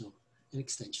compressional and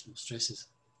extensional stresses.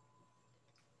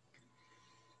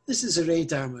 This is a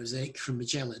radar mosaic from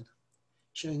Magellan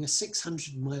showing a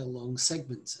 600-mile-long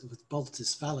segment of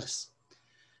Baltus Vallis,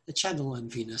 a channel on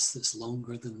Venus that's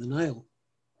longer than the Nile.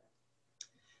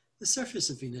 The surface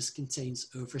of Venus contains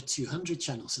over 200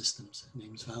 channel systems,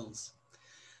 named valves,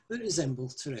 that resemble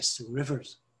terrestrial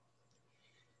rivers.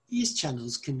 These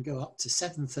channels can go up to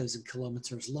 7,000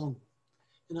 kilometers long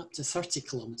and up to 30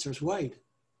 kilometers wide.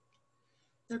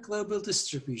 Their global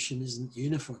distribution isn't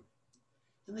uniform,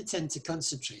 and they tend to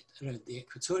concentrate around the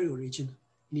equatorial region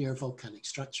near volcanic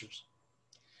structures.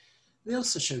 They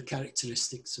also show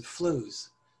characteristics of flows,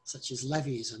 such as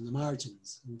levees on the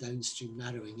margins and downstream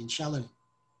narrowing and shallowing.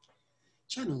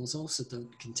 Channels also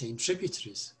don't contain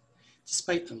tributaries,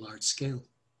 despite their large scale.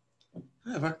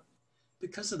 However,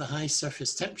 because of the high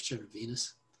surface temperature of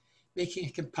Venus, making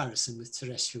a comparison with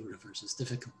terrestrial rivers is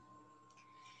difficult.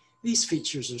 These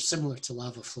features are similar to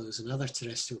lava flows on other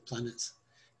terrestrial planets,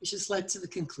 which has led to the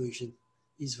conclusion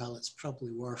these valleys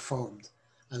probably were formed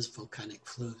as volcanic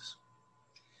flows.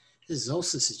 This is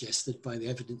also suggested by the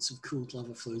evidence of cooled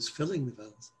lava flows filling the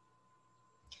valleys.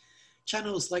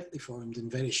 Channels likely formed in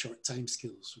very short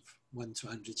timescales of 1 to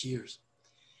 100 years,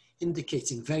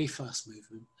 indicating very fast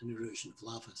movement and erosion of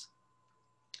lavas.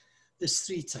 There's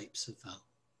 3 types of valve.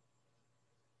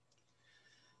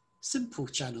 Simple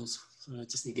channels, so I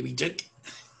just need a wee drink.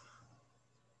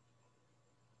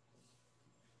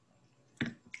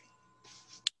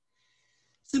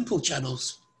 Simple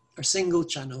channels are single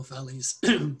channel valleys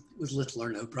with little or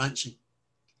no branching.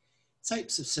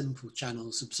 Types of simple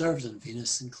channels observed on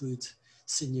Venus include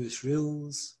sinuous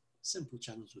rills, simple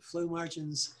channels with flow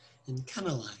margins, and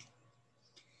canali.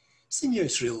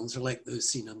 Sinuous rills are like those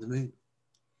seen on the Moon,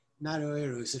 narrow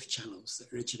erosive channels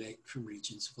that originate from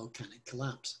regions of volcanic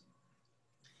collapse.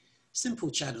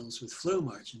 Simple channels with flow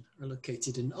margin are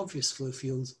located in obvious flow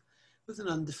fields with an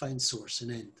undefined source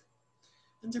and end,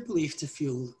 and are believed to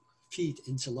feed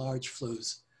into large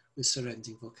flows with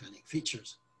surrounding volcanic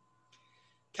features.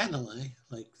 Canali,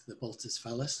 like the Baltus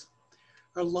Vallis,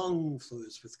 are long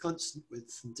flows with constant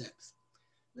width and depth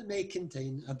that may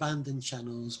contain abandoned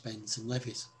channels, bends, and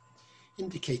levees,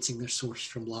 indicating their source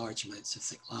from large amounts of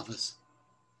thick lavas.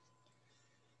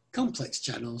 Complex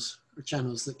channels are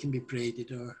channels that can be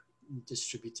braided or in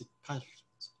distributed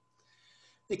patterns.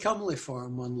 They commonly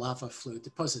form on lava flow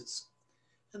deposits,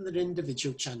 and their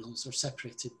individual channels are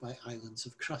separated by islands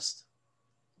of crust.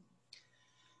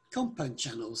 Compound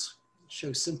channels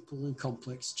show simple and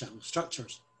complex channel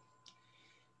structures.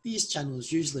 These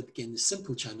channels usually begin as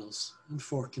simple channels and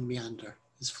fork and meander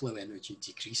as flow energy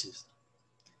decreases.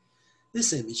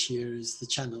 This image here is the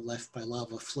channel left by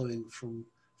lava flowing from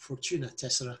Fortuna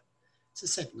Tessera to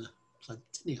Sedna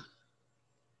Plantinia.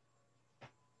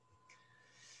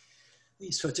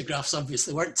 These photographs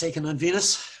obviously weren't taken on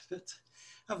Venus, but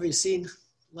have you seen,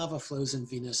 lava flows in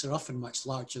Venus are often much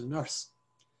larger than Earth's,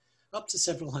 up to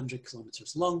several hundred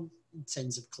kilometers long and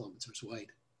tens of kilometers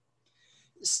wide.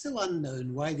 It's still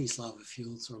unknown why these lava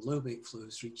fields or low-bake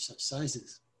flows reach such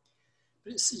sizes,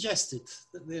 but it's suggested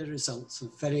that they're results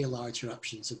of very large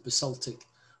eruptions of basaltic,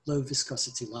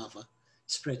 low-viscosity lava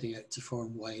spreading out to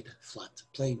form wide, flat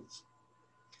plains.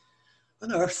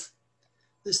 On Earth,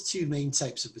 there's 2 main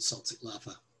types of basaltic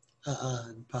lava, A'a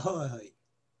and Pahoahoi.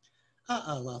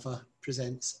 A'a lava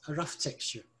presents a rough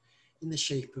texture in the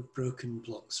shape of broken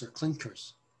blocks or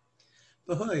clinkers.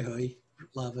 Pahoahoi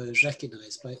lava is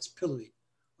recognized by its pillowy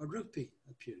or ropey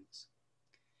appearance.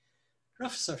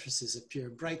 Rough surfaces appear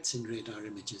bright in radar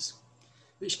images,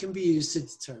 which can be used to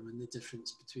determine the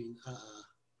difference between A'a.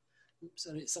 Oops,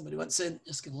 sorry, somebody wants in,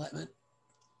 just gonna let them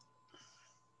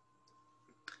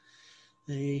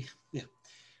in.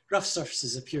 Rough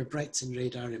surfaces appear bright in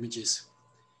radar images,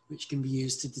 which can be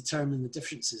used to determine the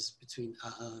differences between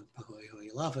A'a and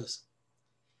Pahoahoi lavas.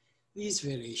 These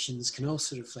variations can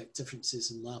also reflect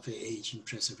differences in lava age and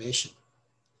preservation.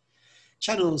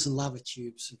 Channels and lava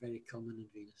tubes are very common in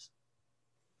Venus.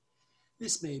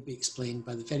 This may be explained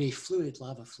by the very fluid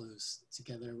lava flows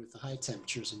together with the high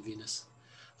temperatures in Venus,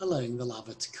 allowing the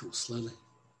lava to cool slowly.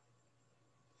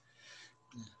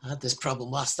 I had this problem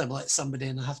last time I let somebody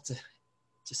in. I have to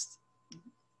just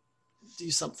do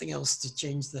something else to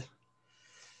change the...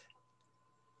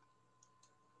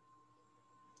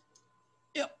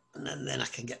 Yep, and then I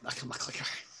can get back on my clicker.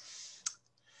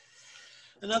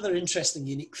 Another interesting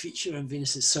unique feature on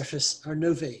Venus's surface are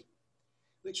novae,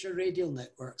 which are radial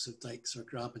networks of dikes or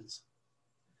grabens.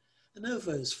 A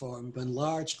nova is formed when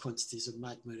large quantities of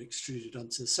magma are extruded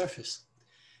onto the surface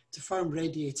to form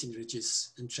radiating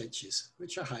ridges and trenches,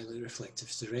 which are highly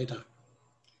reflective to radar.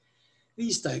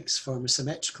 These dikes form a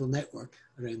symmetrical network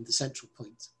around the central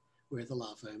point where the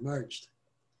lava emerged,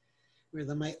 where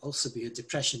there might also be a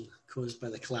depression caused by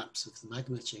the collapse of the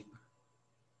magma chamber.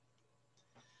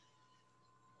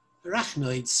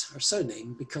 Arachnoids are so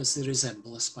named because they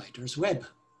resemble a spider's web,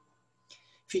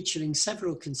 featuring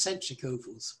several concentric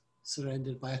ovals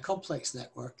surrounded by a complex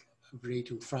network of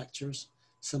radial fractures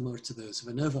similar to those of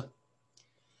a nova.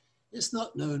 It's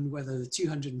not known whether the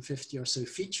 250 or so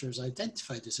features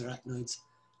identified as arachnoids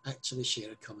actually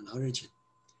share a common origin,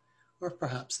 or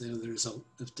perhaps they are the result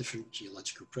of different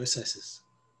geological processes.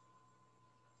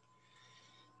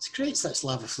 To create such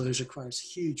lava flows requires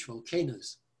huge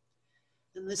volcanoes,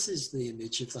 and this is the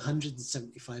image of the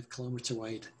 175 kilometre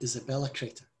wide Isabella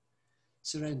crater,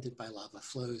 surrounded by lava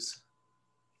flows.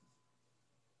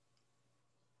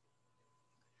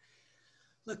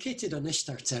 Located on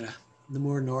Ishtar Terra, the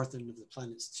more northern of the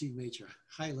planet's two major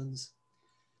highlands,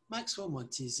 Maxwell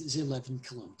Montes is 11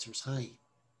 kilometres high.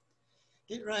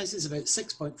 It rises about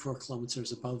 6.4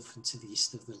 kilometres above and to the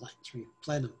east of the Lactary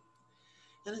Plenum,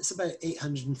 and it's about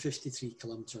 853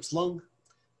 kilometres long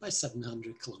by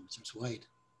 700 kilometres wide.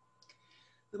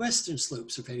 The western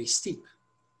slopes are very steep,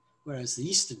 whereas the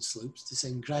eastern slopes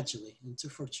descend gradually into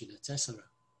Fortuna Tessera.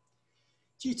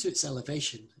 Due to its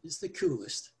elevation, it's the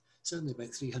coolest. It's only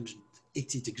about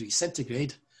 380 degrees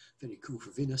centigrade, very cool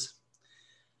for Venus,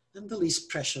 and the least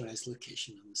pressurized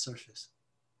location on the surface.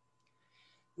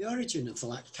 The origin of the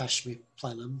Lactary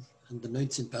Plenum and the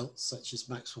mountain belts such as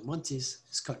Maxwell Montes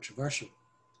is controversial.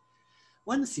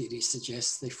 One theory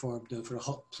suggests they formed over a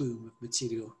hot plume of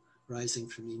material rising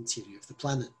from the interior of the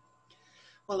planet,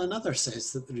 while another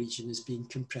says that the region is being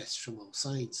compressed from all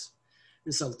sides,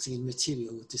 resulting in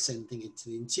material descending into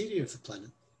the interior of the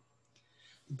planet.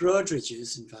 The broad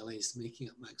ridges and valleys making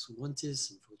up Maxwell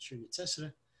Montes and Fortuna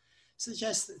Tessera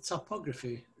suggest that the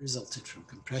topography resulted from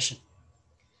compression.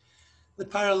 The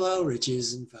parallel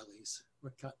ridges and valleys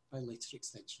were cut by later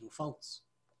extensional faults.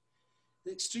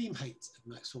 The extreme height of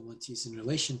Maxwell Montes in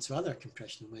relation to other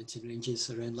compressional mountain ranges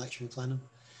around Lactary Plenum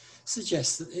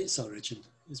suggests that its origin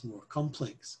is more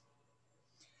complex.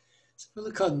 So if we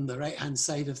look on the right-hand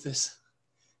side of this,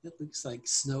 it looks like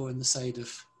snow on the side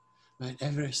of Mount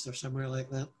Everest or somewhere like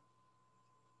that.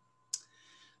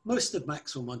 Most of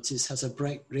Maxwell Montes has a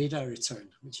bright radar return,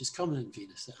 which is common in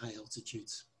Venus at high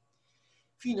altitudes.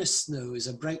 Venus snow is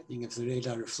a brightening of the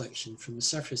radar reflection from the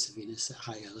surface of Venus at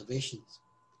high elevations.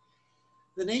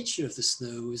 The nature of the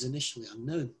snow was initially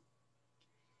unknown.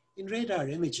 In radar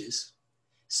images,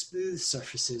 smooth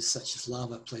surfaces such as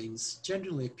lava plains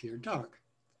generally appear dark,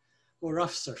 while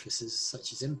rough surfaces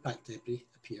such as impact debris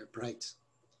appear bright.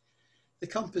 The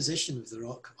composition of the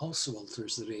rock also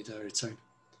alters the radar return,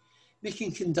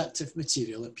 making conductive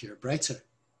material appear brighter.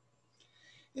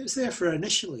 It was therefore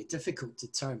initially difficult to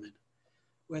determine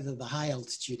whether the high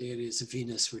altitude areas of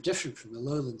Venus were different from the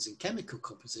lowlands in chemical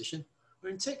composition or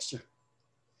in texture.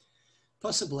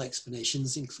 Possible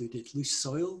explanations included loose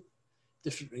soil,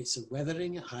 different rates of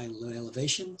weathering at high and low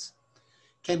elevations,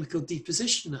 chemical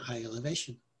deposition at high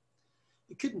elevation.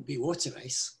 It couldn't be water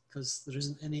ice because there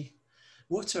isn't any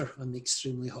water on the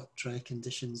extremely hot, dry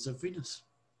conditions of Venus.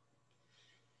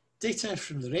 Data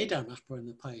from the radar mapper on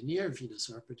the Pioneer Venus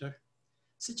orbiter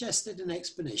suggested an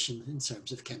explanation in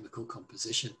terms of chemical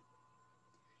composition.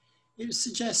 It was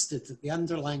suggested that the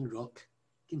underlying rock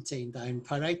contained iron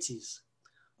pyrites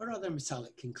or other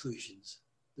metallic conclusions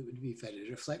that would be very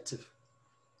reflective.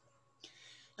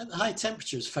 At the high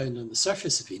temperatures found on the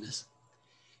surface of Venus,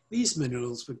 these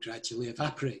minerals would gradually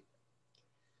evaporate.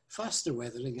 Faster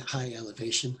weathering at high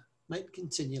elevation might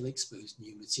continually expose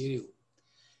new material,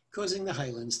 causing the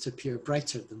highlands to appear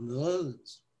brighter than the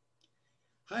lowlands.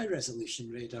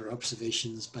 High-resolution radar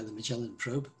observations by the Magellan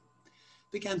probe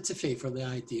began to favour the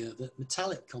idea that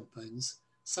metallic compounds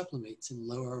sublimate in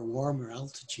lower, warmer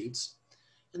altitudes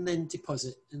and then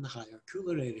deposit in the higher,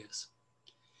 cooler areas.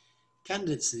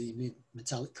 Candidates of the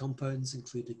metallic compounds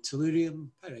included tellurium,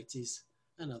 pyrites,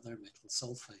 and other metal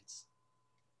sulfides.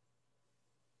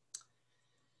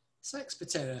 Sax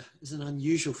Patera is an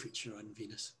unusual feature on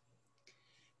Venus.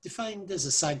 Defined as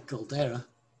a sag caldera,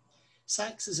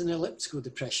 Sax is an elliptical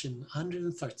depression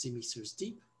 130 metres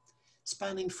deep,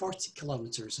 spanning 40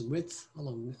 kilometres in width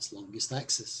along its longest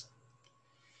axis.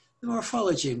 The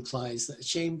morphology implies that a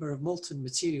chamber of molten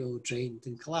material drained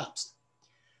and collapsed,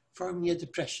 forming a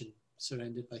depression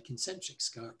surrounded by concentric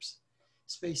scarps,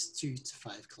 spaced 2 to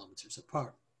 5 kilometers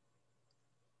apart.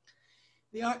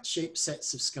 The arch-shaped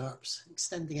sets of scarps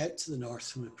extending out to the north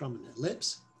from a prominent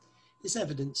ellipse is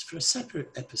evidence for a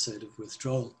separate episode of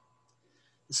withdrawal.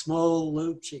 The small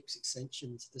lobe-shaped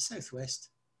extension to the southwest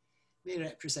may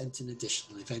represent an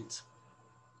additional event.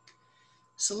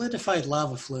 Solidified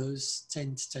lava flows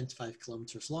 10 to 25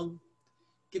 kilometers long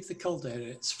give the caldera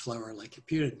its flower-like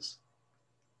appearance.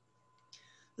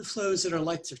 The flows are a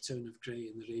lighter tone of grey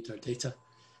in the radar data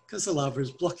because the lava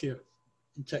is blockier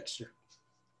in texture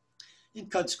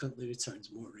and consequently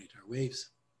returns more radar waves.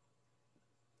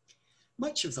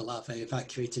 Much of the lava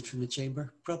evacuated from the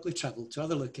chamber probably travelled to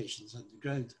other locations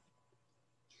underground,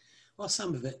 while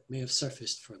some of it may have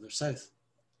surfaced further south.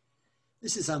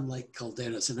 This is unlike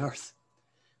calderas on Earth,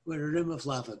 where a rim of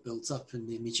lava builds up in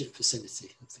the immediate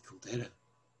vicinity of the caldera.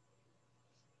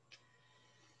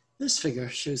 This figure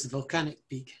shows the volcanic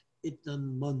peak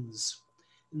Idnan Mons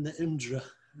in the Indra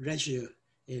Regio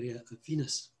area of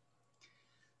Venus.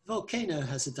 The volcano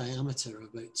has a diameter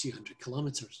of about 200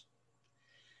 kilometers.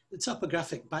 The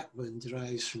topographic backbone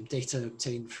derives from data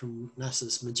obtained from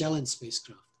NASA's Magellan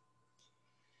spacecraft,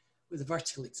 with a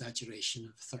vertical exaggeration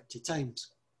of 30 times.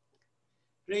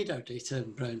 Radar data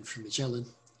in brown from Magellan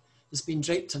has been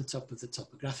draped on top of the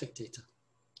topographic data.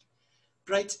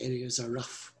 Bright areas are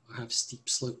rough or have steep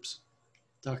slopes.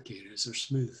 Dark areas are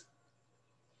smooth.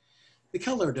 The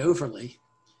coloured overlay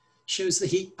shows the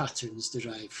heat patterns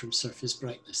derived from surface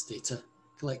brightness data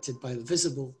collected by the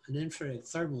visible and infrared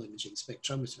thermal imaging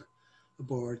spectrometer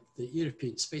aboard the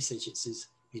European Space Agency's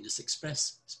Venus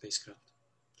Express spacecraft.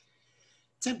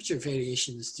 Temperature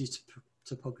variations due to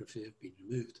topography have been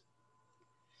removed.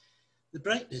 The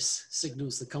brightness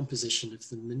signals the composition of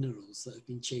the minerals that have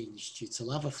been changed due to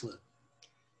lava flow.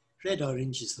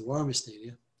 Red-orange is the warmest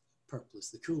area, purple is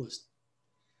the coolest.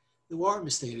 The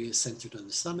warmest area is centred on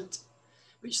the summit,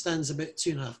 which stands about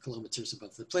 2.5 kilometres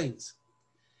above the plains,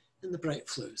 and the bright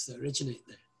flows that originate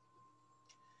there.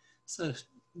 So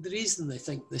the reason they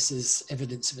think this is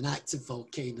evidence of an active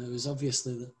volcano is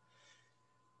obviously that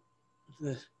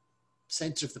the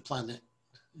centre of the planet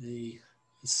is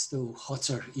still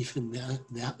hotter even in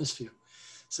the atmosphere.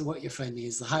 So what you're finding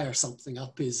is the higher something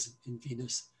up is in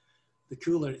Venus, the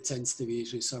cooler it tends to be,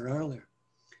 as we saw earlier.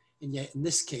 And yet in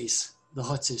this case, the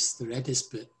hottest, the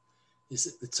reddest bit, is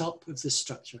at the top of the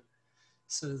structure.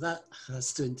 So that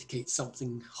has to indicate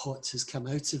something hot has come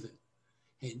out of it,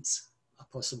 hence a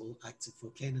possible active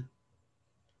volcano.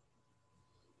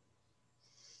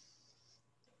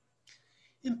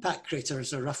 Impact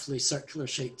craters are roughly circular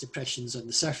shaped depressions on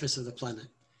the surface of the planet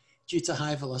due to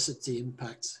high velocity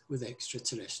impacts with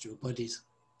extraterrestrial bodies.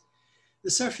 The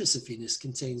surface of Venus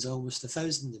contains almost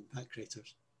 1,000 impact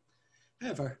craters.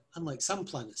 However, unlike some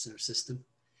planets in our system,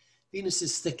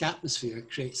 Venus's thick atmosphere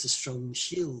creates a strong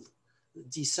shield that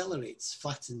decelerates,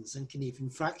 flattens, and can even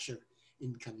fracture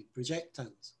incoming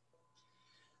projectiles.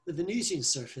 The Venusian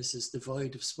surface is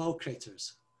devoid of small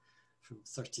craters, from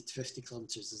 30 to 50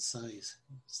 kilometers in size.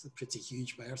 It's pretty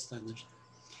huge by Earth standards,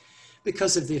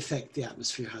 because of the effect the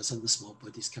atmosphere has on the small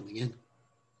bodies coming in.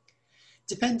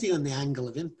 Depending on the angle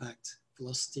of impact,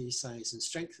 velocity, size, and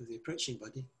strength of the approaching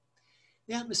body,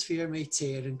 the atmosphere may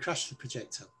tear and crush the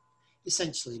projectile,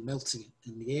 essentially melting it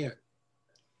in the air.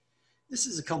 This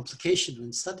is a complication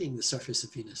when studying the surface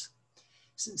of Venus,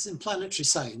 since in planetary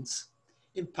science,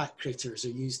 impact craters are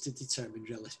used to determine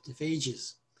relative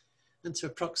ages and to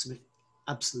approximate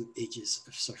absolute ages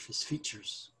of surface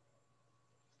features.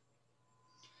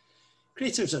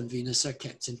 Craters on Venus are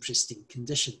kept in pristine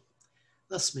condition,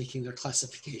 thus making their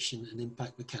classification and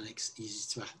impact mechanics easy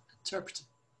to interpret.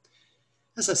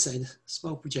 As I said,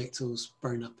 small projectiles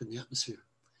burn up in the atmosphere,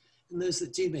 and those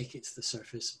that do make it to the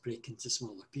surface break into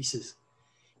smaller pieces,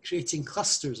 creating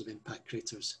clusters of impact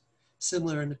craters,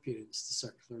 similar in appearance to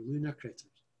circular lunar craters.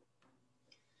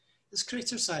 As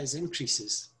crater size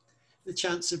increases, the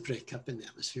chance of breakup in the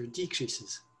atmosphere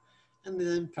decreases, and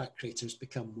the impact craters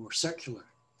become more circular,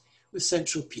 with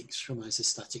central peaks from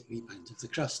isostatic rebound of the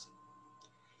crust.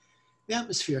 The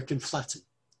atmosphere can flatten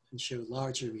and show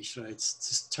larger meteorites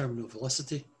to terminal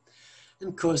velocity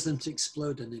and cause them to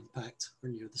explode on impact or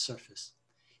near the surface,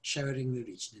 showering the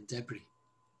region in debris.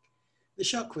 The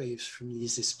shock waves from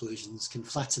these explosions can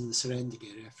flatten the surrounding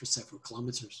area for several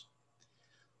kilometers.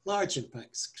 Large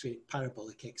impacts create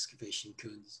parabolic excavation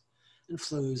cones and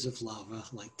flows of lava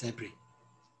like debris.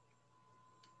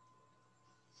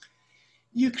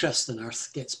 New crust on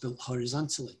Earth gets built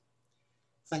horizontally,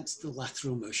 thanks to the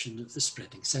lateral motion of the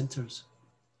spreading centres.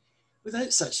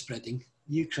 Without such spreading,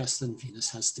 new crust on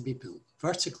Venus has to be built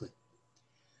vertically.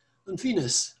 On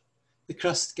Venus, the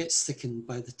crust gets thickened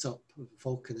by the top of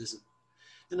volcanism,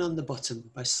 and on the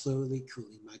bottom by slowly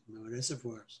cooling magma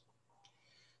reservoirs.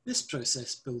 This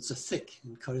process builds a thick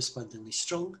and correspondingly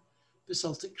strong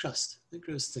basaltic crust that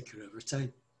grows thicker over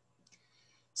time.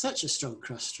 Such a strong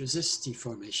crust resists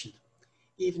deformation,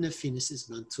 even if Venus's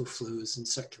mantle flows and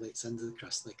circulates under the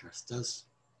crust like Earth does.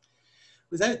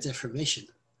 Without deformation,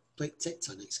 plate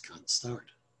tectonics can't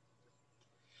start.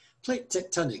 Plate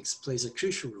tectonics plays a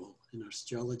crucial role in Earth's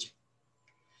geology.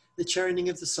 The churning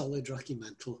of the solid rocky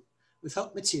mantle with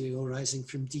hot material rising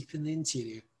from deep in the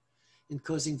interior and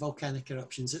causing volcanic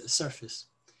eruptions at the surface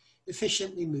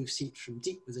efficiently moves heat from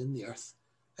deep within the Earth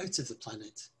out of the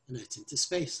planet and out into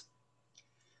space.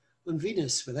 On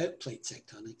Venus, without plate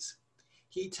tectonics,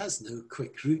 heat has no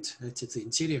quick route out of the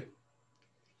interior.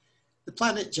 The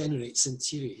planet generates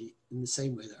interior heat in the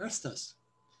same way that Earth does,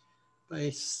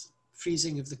 by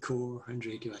freezing of the core and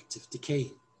radioactive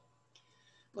decay.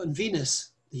 But on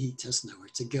Venus, the heat has nowhere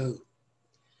to go.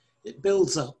 It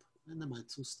builds up and the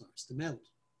mantle starts to melt.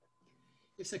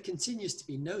 If there continues to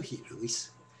be no heat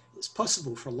release, it's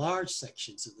possible for large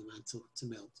sections of the mantle to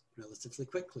melt relatively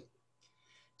quickly,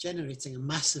 generating a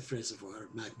massive reservoir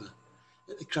of magma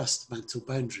at the crust-mantle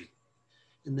boundary,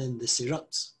 and then this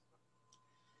erupts.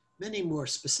 Many more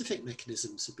specific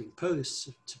mechanisms have been posed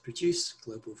to produce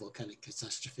global volcanic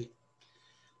catastrophe,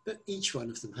 but each one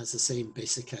of them has the same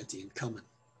basic idea in common: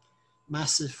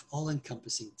 massive,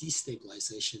 all-encompassing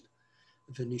destabilization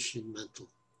of Venusian mantle,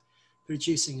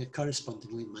 producing a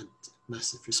correspondingly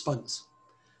massive response,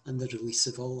 and the release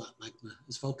of all that magma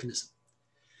as volcanism,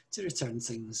 to return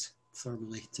things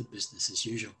thermally to business as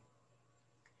usual.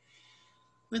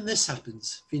 When this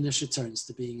happens, Venus returns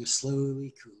to being a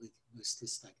slowly cooling, mostly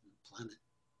stagnant planet.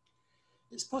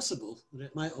 It's possible that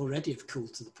it might already have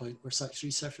cooled to the point where such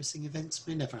resurfacing events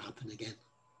may never happen again.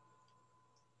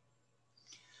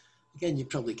 Again, you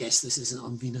probably guessed this isn't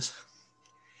on Venus.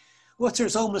 Water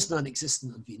is almost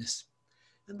non-existent on Venus,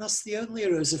 and thus the only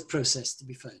erosive process to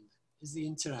be found is the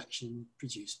interaction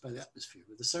produced by the atmosphere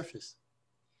with the surface.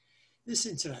 This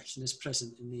interaction is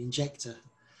present in the injecta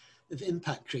of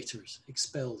impact craters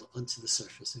expelled onto the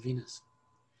surface of Venus.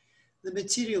 The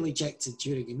material ejected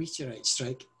during a meteorite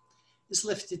strike is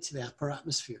lifted to the upper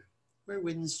atmosphere, where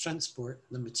winds transport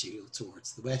the material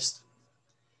towards the west.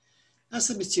 As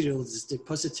the material is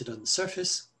deposited on the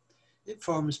surface, it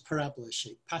forms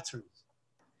parabola-shaped patterns.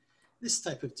 This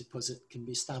type of deposit can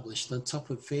be established on top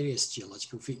of various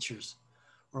geological features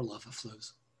or lava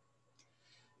flows.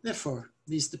 Therefore,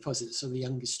 these deposits are the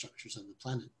youngest structures on the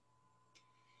planet.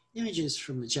 Images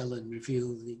from Magellan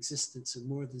reveal the existence of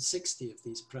more than 60 of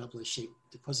these parabola-shaped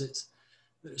deposits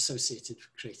that are associated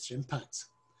with crater impacts.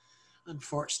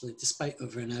 Unfortunately, despite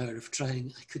over an hour of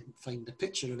trying, I couldn't find a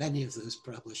picture of any of those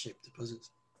parabola-shaped deposits.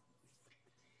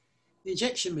 The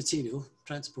ejection material,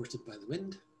 transported by the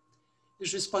wind,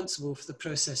 is responsible for the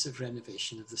process of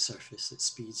renovation of the surface at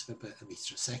speeds of about 1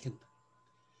 meter a second.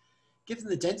 Given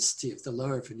the density of the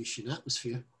lower Venusian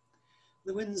atmosphere,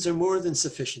 the winds are more than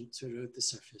sufficient to erode the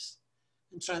surface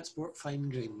and transport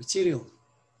fine-grained material.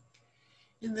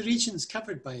 In the regions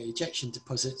covered by ejection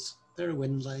deposits, there are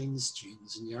wind lines,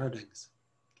 dunes, and yardings.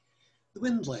 The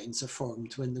wind lines are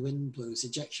formed when the wind blows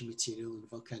ejection material and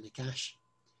volcanic ash,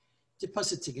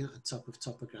 depositing it on top of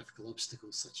topographical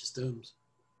obstacles such as domes.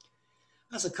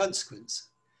 As a consequence,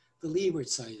 the leeward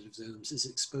side of domes is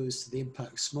exposed to the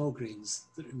impact of small grains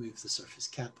that remove the surface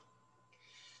cap.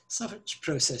 Such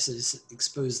processes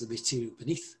expose the material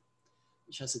beneath,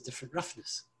 which has a different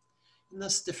roughness, and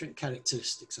thus different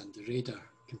characteristics under radar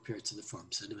compared to the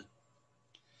formed sediment.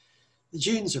 The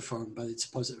dunes are formed by the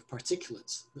deposit of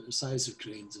particulates that are the size of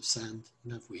grains of sand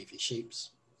and have wavy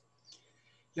shapes.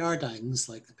 Yardings,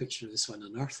 like the picture of this one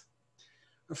on Earth,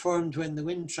 are formed when the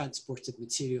wind-transported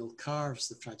material carves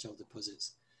the fragile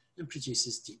deposits and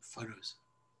produces deep furrows.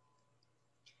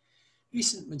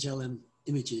 Recent Magellan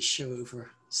images show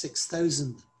over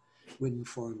 6,000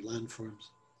 wind-formed landforms,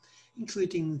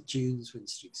 including dunes, wind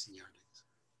streaks, and yardings.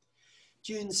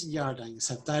 Dunes and yardings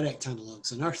have direct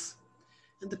analogues on Earth,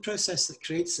 and the process that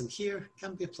creates them here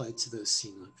can be applied to those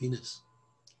seen on Venus.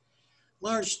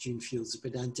 Large dune fields have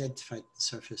been identified at the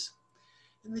surface,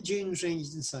 and the dunes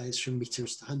range in size from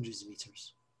meters to hundreds of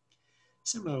meters.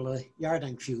 Similarly,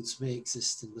 yardang fields may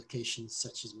exist in locations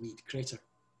such as Meade Crater.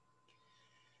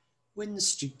 Wind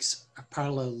streaks are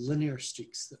parallel linear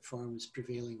streaks that form as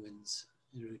prevailing winds,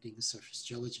 eroding the surface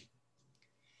geology.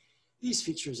 These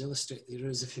features illustrate the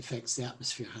erosive effects the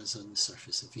atmosphere has on the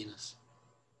surface of Venus.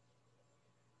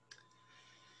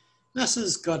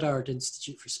 NASA's Goddard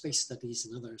Institute for Space Studies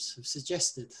and others have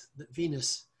suggested that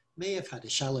Venus may have had a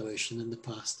shallow ocean in the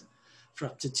past for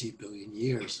up to 2 billion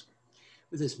years,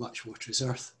 with as much water as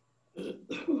Earth.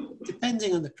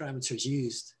 Depending on the parameters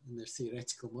used in their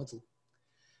theoretical model,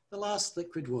 the last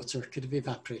liquid water could have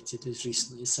evaporated as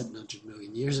recently as 700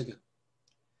 million years ago.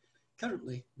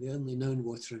 Currently, the only known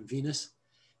water on Venus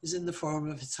is in the form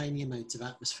of a tiny amount of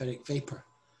atmospheric vapour,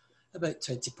 about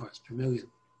 20 parts per million.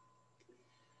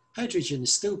 Hydrogen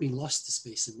is still being lost to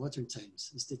space in modern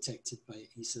times, as detected by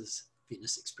ESA's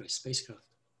Venus Express spacecraft.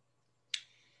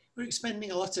 We're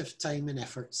expending a lot of time and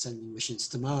effort sending missions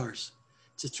to Mars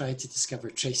to try to discover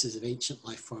traces of ancient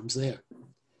life forms there.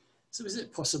 So is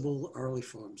it possible early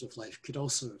forms of life could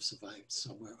also have survived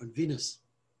somewhere on Venus?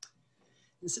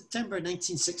 In September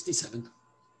 1967,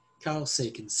 Carl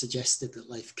Sagan suggested that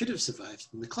life could have survived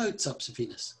in the cloud tops of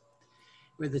Venus,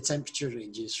 where the temperature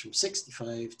ranges from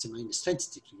 65 to minus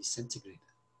 20 degrees centigrade.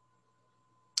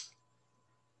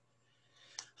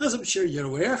 As I'm sure you're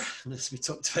aware, and as we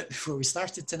talked about before we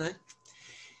started tonight,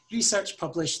 research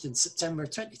published in September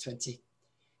 2020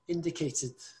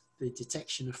 indicated the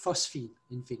detection of phosphine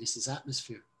in Venus's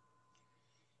atmosphere.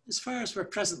 As far as we're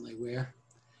presently aware,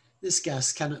 this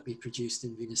gas cannot be produced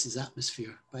in Venus's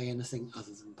atmosphere by anything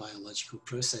other than biological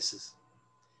processes.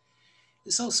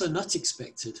 It's also not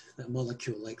expected that a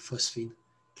molecule like phosphine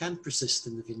can persist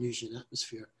in the Venusian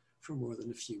atmosphere for more than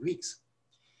a few weeks,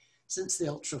 since the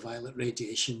ultraviolet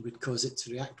radiation would cause it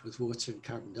to react with water and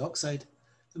carbon dioxide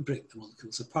and break the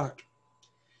molecules apart.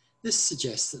 This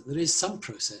suggests that there is some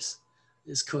process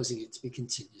that is causing it to be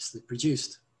continuously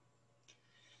produced.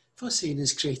 Phosphine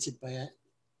is created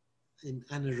in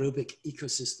anaerobic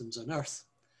ecosystems on Earth,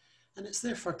 and it's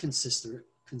therefore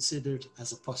considered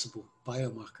as a possible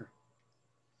biomarker.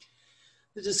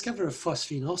 The discovery of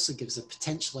phosphine also gives a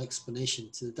potential explanation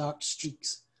to the dark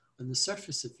streaks on the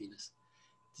surface of Venus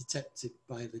detected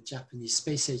by the Japanese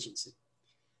Space Agency,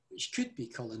 which could be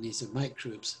colonies of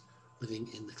microbes living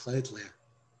in the cloud layer.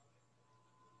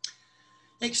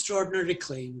 Extraordinary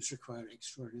claims require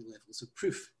extraordinary levels of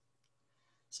proof.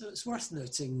 So it's worth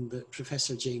noting that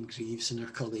Professor Jane Greaves and her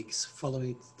colleagues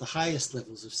followed the highest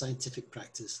levels of scientific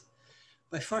practice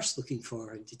by first looking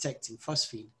for and detecting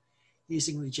phosphine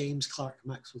using the James Clerk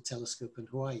Maxwell Telescope in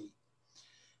Hawaii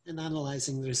and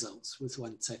analysing the results with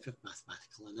one type of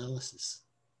mathematical analysis.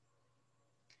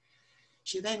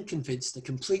 She then convinced a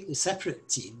completely separate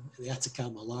team at the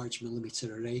Atacama Large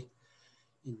Millimeter Array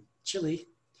in Chile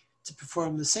to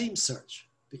perform the same search,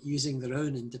 but using their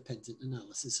own independent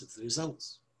analysis of the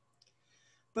results.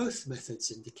 Both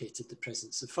methods indicated the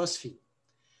presence of phosphine.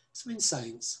 So in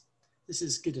science, this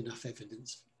is good enough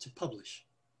evidence to publish.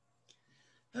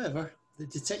 However, the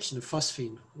detection of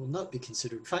phosphine will not be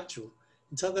considered factual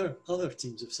until other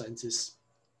teams of scientists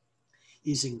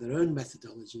using their own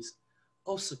methodologies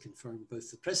also confirm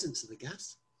both the presence of the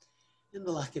gas and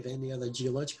the lack of any other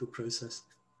geological process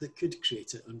that could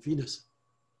create it on Venus.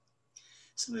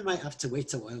 So we might have to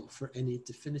wait a while for any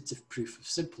definitive proof of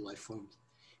simple life forms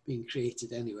being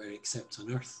created anywhere except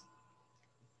on Earth.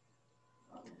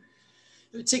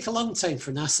 It would take a long time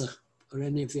for NASA or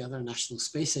any of the other national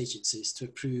space agencies to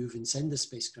approve and send a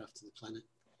spacecraft to the planet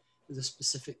with a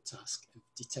specific task of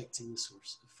detecting the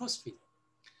source of phosphine.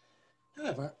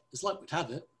 However, as luck would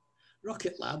have it,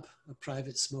 Rocket Lab, a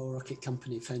private small rocket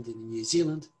company founded in New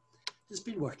Zealand, has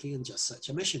been working on just such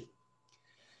a mission.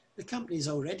 The company has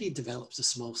already developed a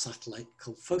small satellite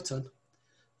called Photon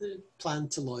that it planned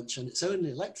to launch on its own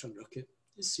Electron rocket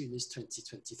as soon as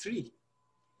 2023.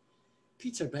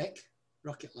 Peter Beck,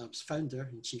 Rocket Lab's founder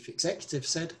and chief executive,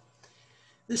 said,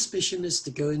 "This mission is to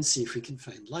go and see if we can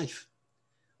find life.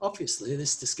 Obviously,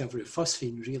 this discovery of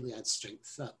phosphine really adds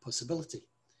strength to that possibility.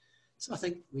 So I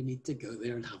think we need to go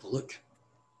there and have a look."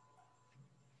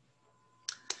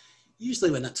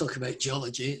 Usually when I talk about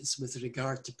geology, it's with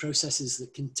regard to processes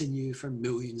that continue for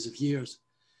millions of years.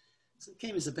 So it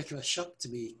came as a bit of a shock to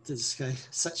me to discover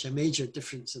such a major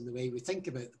difference in the way we think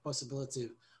about the possibility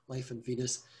of life on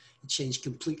Venus. It changed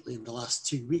completely in the last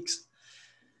 2 weeks.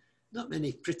 Not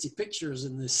many pretty pictures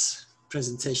in this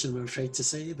presentation, I'm afraid to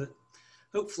say, but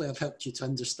hopefully I've helped you to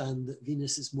understand that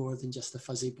Venus is more than just a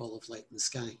fuzzy ball of light in the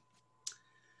sky.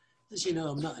 As you know,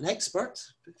 I'm not an expert,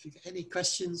 but if you've got any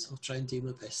questions, I'll try and do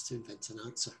my best to invent an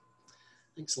answer.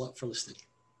 Thanks a lot for listening.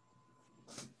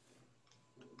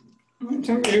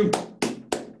 Thank you.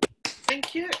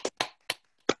 Thank you.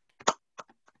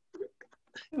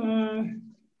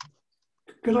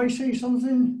 Could I say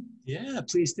something? Yeah,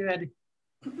 please do, Eddie.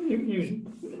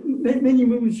 Many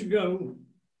moons ago,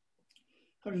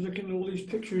 I was looking at all these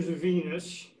pictures of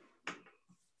Venus,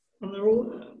 and there's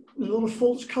a lot of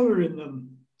false colour in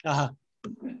them. Uh-huh.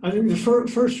 I think the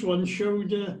first one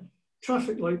showed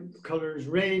traffic light colours,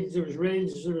 red, there was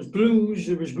reds, there was blues,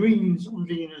 there was greens on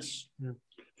Venus. Yeah.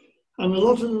 And a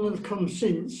lot of them have come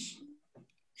since,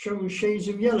 showing shades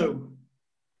of yellow.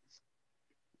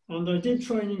 And I did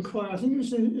try and inquire, I think it was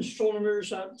the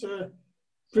astronomers at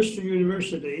Bristol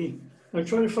University. I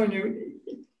tried to find out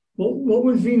what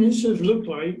would Venus have looked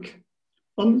like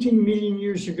umpteen million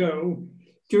years ago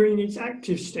during its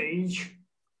active stage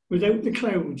without the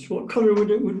clouds. What colour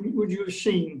would you have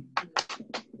seen?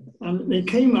 And they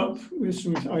came up with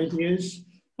some ideas,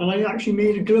 and I actually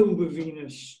made a globe of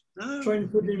Venus, trying to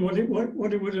put in what it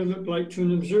would have looked like to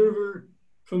an observer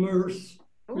from Earth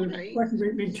with quite a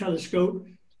great big telescope,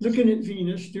 looking at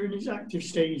Venus during its active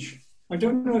stage. I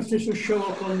don't know if this will show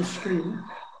up on the screen.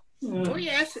 Oh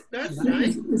yes, it does.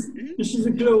 This is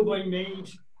a globe I made.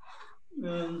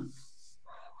 Well,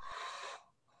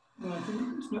 I think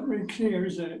it's not very clear,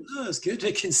 is it? Oh, that's good.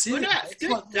 I can see Oh, it. that's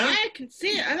good. I can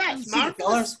see it. Oh, that's See the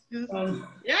marvellous. colours.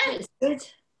 Yeah, It's good.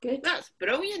 Good. that's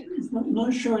brilliant. It's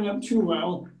not showing up too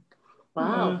well.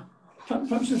 Wow.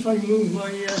 Perhaps if I move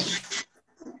my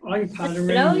iPad That's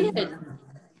around. brilliant.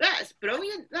 That's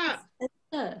brilliant, that.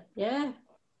 Yeah.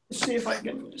 Let's see if I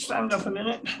can stand up a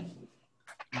minute.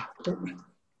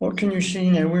 What can you see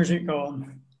now? Where's it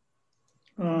gone?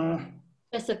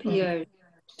 Disappeared.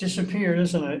 Disappeared,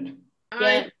 isn't it?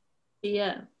 Yeah.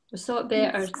 Yeah. We saw it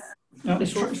better.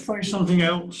 Let's try something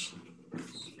else.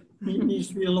 It needs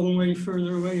to be a long way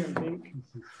further away, I think.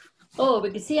 Oh,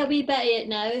 we can see a wee bit of it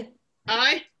now.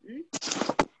 Aye.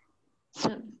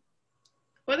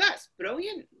 Well, that's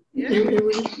brilliant. Yeah. It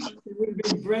would have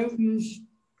been browns.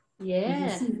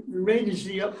 Yeah. The red is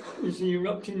the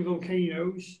erupting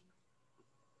volcanoes.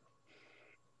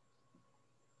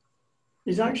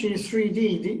 It's actually a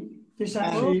 3D. This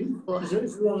actually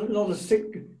there's a lot of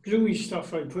thick, gluey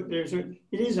stuff I put there. So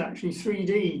it is actually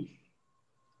 3D.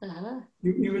 Uh-huh.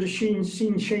 You would have seen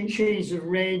shades of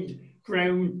red,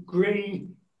 brown, grey,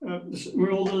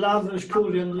 where all the lava is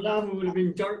cooled, and the lava would have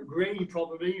been dark grey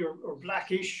probably, or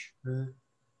blackish.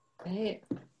 Right.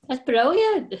 That's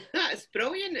brilliant. That's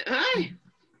brilliant. Aye.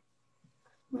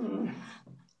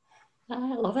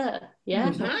 I love it.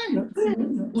 Yeah. Aye. Not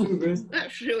too good.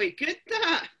 That's really good,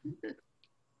 that.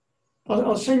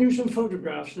 I'll send you some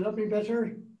photographs. Will that be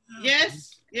better?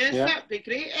 Yes, yes, Yeah. that'd be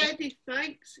great, Eddie.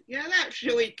 Thanks. Yeah, that's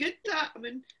really good, that. I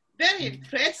mean, very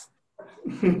impressed.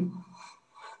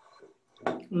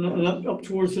 Up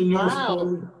towards the north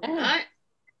pole. Yeah. Aye.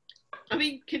 I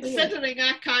mean, considering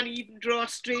I can't even draw a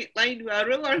straight line with a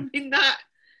ruler, I mean, that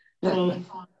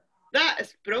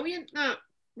is brilliant, that.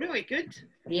 Really good.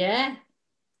 Yeah.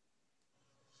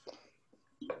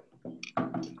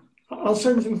 I'll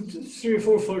send them 3 or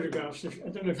 4 photographs. I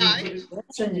don't know if you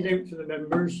send it out to the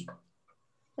members.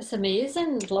 It's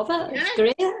amazing. Love it. Yeah. It's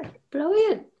great.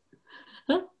 Brilliant.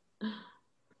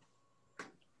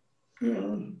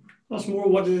 Yeah, that's more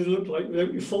what it looked like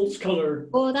without the false colour.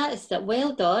 Oh, that is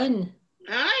well done.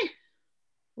 Aye.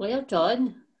 Well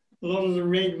done. A lot of the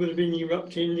red would have been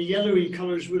erupting. The yellowy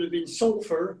colours would have been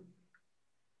sulphur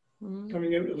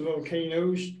coming out of the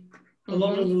volcanoes. A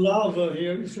lot of the lava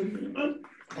here.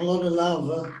 A lot of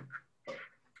lava.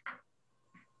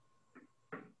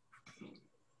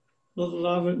 A lot of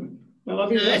lava. Well, I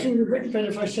think it's better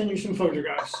if I send you some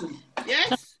photographs.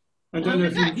 Yes. I don't know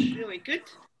if that's you really good.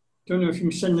 don't know if you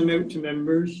can send them out to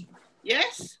members.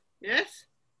 Yes, yes.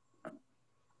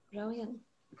 Brilliant.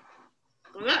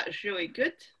 Well, that's really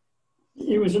good.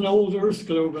 It was an old Earth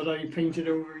globe that I painted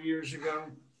over years ago.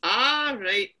 Ah,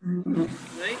 right. Right.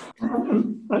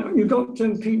 You got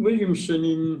Pete Williamson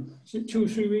in, is it 2 or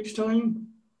 3 weeks' time?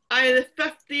 Aye, the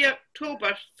 5th of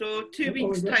October, so 2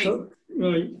 weeks' time.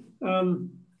 Right.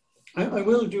 I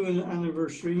will do an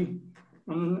anniversary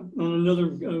on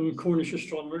another Cornish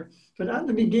astronomer, but at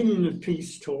the beginning of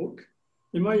Pete's talk,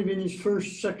 there might have been his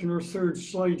first, second, or third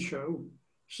slide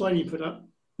he put up.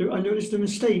 I noticed a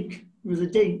mistake with a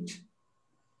date.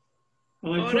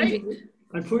 And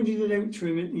I pointed it out to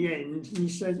him at the end, and he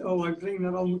said, "Oh, I'm putting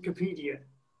that on Wikipedia."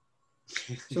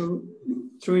 so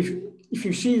if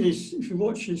you see this, if you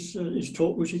watch his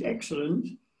talk, which is excellent,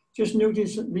 just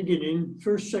notice at the beginning,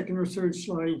 first, second, or third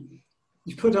slide,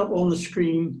 he's put up on the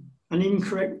screen an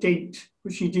incorrect date,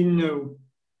 which he didn't know.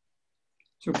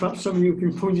 So perhaps some of you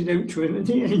can point it out to him at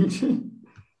the end.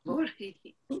 All right.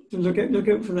 So look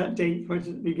out for that date right at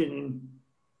the beginning.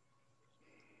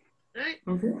 Right.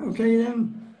 Okay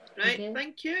then. Right. Okay.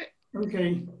 Thank you.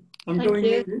 Okay. I'm Thank going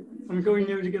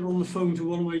you. now to get on the phone to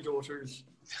one of my daughters.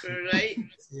 Right.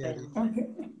 Yeah.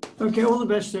 Okay. All the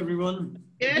best, everyone.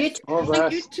 Yes. All the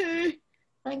Thank you best. too.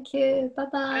 Thank you.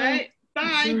 Bye-bye. Right.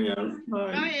 Bye. Cheerio.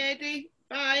 Bye. Bye, Eddie.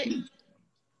 Bye.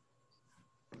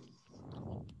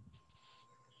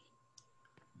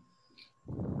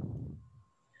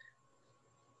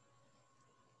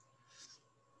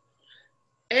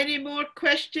 Any more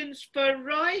questions for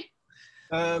Roy?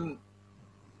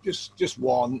 Just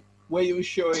one. Where you were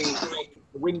showing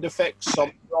the wind effects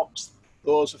on rocks,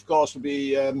 those, of course, would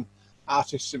be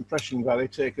artist's impressions, are they,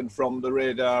 taken from the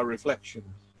radar reflections?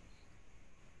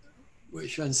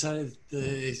 Which one? Sorry,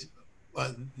 the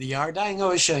Yardang I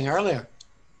was showing earlier.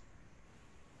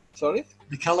 Sorry?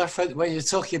 The colour for when you're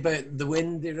talking about the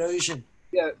wind erosion.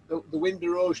 Yeah, the wind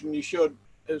erosion, you showed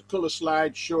a colour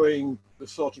slide showing the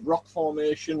sort of rock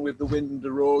formation with the wind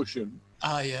erosion.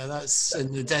 Ah, yeah, that's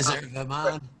in the desert of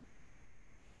Oman.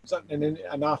 Is that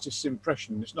an artist's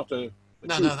impression? It's not a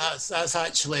No, true... no, that's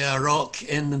actually a rock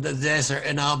in the desert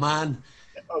in Oman.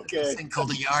 Okay. A thing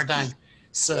called a Yardang.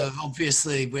 So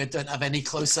obviously we don't have any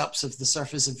close-ups of the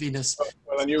surface of Venus.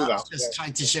 Well, I knew I was that. just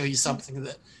trying to show you something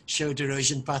that showed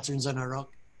erosion patterns on a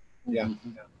rock. Yeah.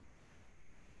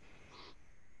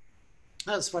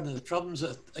 That's one of the problems.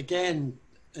 Again,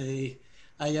 I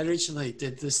originally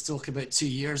did this talk about 2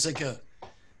 years ago.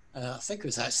 I think it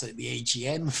was actually at the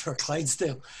AGM for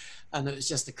Clydesdale, and it was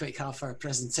just a quick half-hour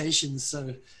presentation.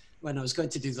 So when I was going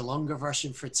to do the longer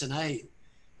version for tonight,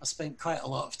 I spent quite a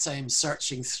lot of time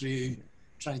searching through,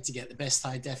 trying to get the best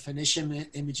high-definition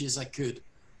images I could,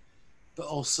 but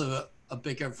also a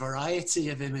bigger variety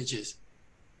of images.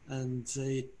 And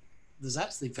there's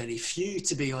actually very few,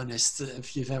 to be honest,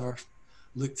 if you've ever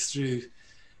looked through.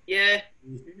 Yeah.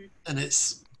 And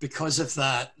it's because of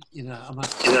that, you know, I'm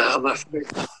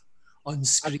on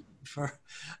screen for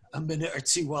a minute or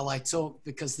two while I talk,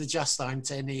 because there just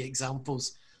aren't any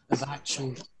examples of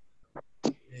actual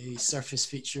surface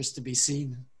features to be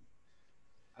seen.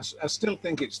 I still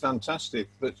think it's fantastic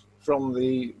that from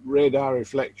the radar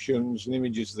reflections and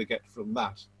images they get from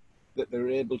that they're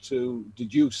able to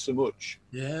deduce so much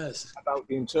about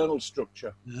the internal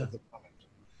structure of the planet.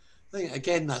 I think,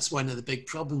 again, that's one of the big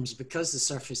problems. Because the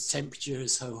surface temperature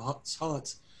is so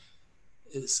hot,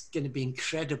 it's going to be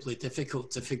incredibly difficult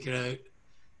to figure out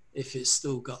if it's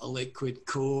still got a liquid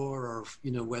core, or,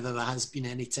 you know, whether there has been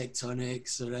any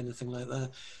tectonics or anything like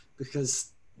that,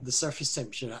 because the surface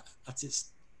temperature at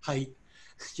its height,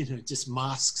 you know, just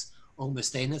masks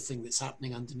almost anything that's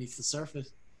happening underneath the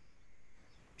surface.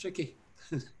 Tricky.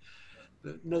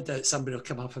 But no doubt somebody will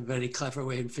come up with a very clever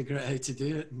way and figure out how to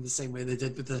do it in the same way they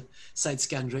did with the side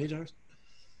scan radars.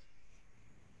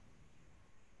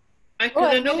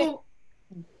 I know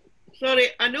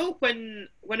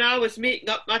when I was making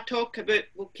up my talk about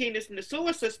volcanoes in the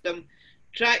solar system,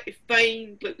 try to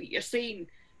find, like what you're saying,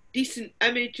 decent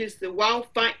images, the wow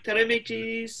factor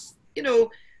images, you know,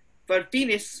 for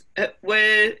Venus,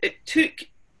 where it took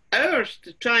hours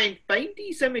to try and find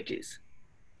these images.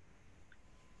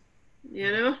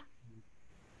 You know?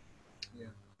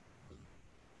 Yeah.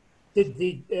 Did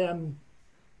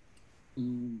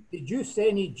you see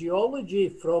any geology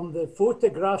from the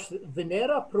photographs that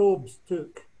Venera probes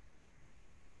took?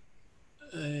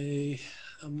 I'm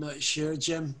not sure,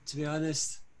 Jim, to be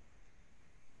honest.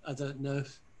 I don't know.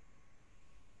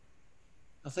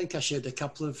 I think I showed a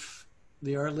couple of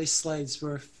the early slides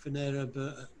were Venera,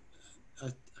 but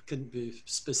I couldn't be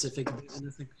specific about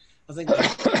anything. I think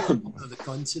about the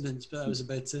continents, but I was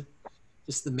about to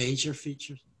just the major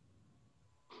features.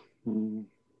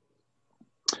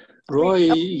 Roy,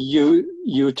 you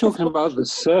were talking about the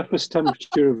surface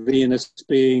temperature of Venus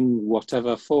being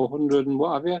whatever 400 and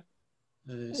what have you.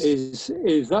 Is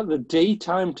that the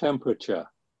daytime temperature?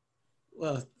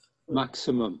 Well,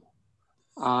 maximum.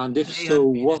 And if so,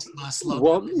 what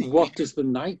does the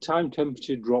nighttime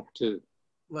temperature drop to?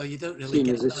 Well, you don't really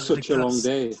get that. It's such a long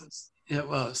day. Yeah,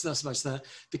 well, it's not so much that,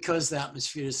 because the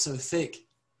atmosphere is so thick,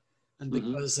 and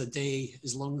because a day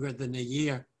is longer than a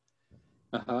year,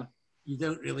 you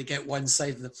don't really get one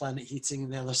side of the planet heating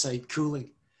and the other side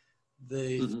cooling.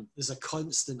 There's a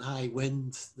constant high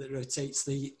wind that rotates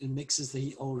the heat and mixes the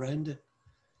heat all around it.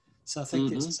 So I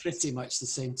think it's pretty much the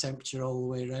same temperature all the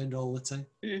way around all the time.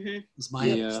 It's my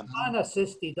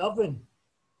Fan-assisted oven.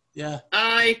 Yeah.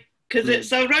 Aye, because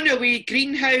it's a runaway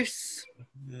greenhouse.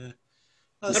 Yeah.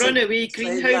 A runaway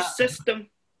greenhouse system.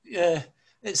 Yeah,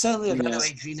 it's only a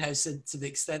runaway greenhouse, and to the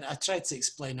extent I tried to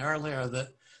explain earlier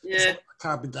that there's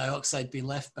carbon dioxide being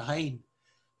left behind,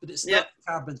 but it's not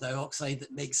carbon dioxide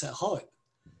that makes it hot.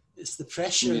 It's the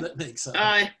pressure that makes it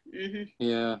hot.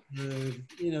 Yeah.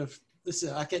 You know,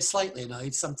 I get slightly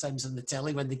annoyed sometimes on the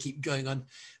telly when they keep going on,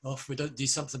 oh, if we don't do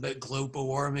something about global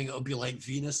warming, it'll be like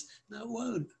Venus. No, it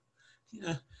won't. You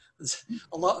know, there's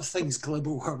a lot of things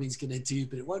global warming is going to do,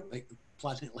 but it won't make the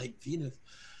planet like Venus.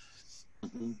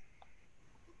 Do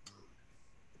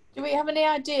we have any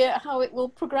idea how it will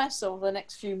progress over the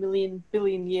next few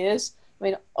billion years? I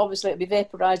mean, obviously it'll be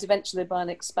vaporized eventually by an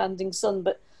expanding sun,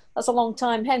 but that's a long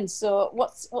time hence. So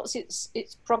what's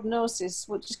its prognosis?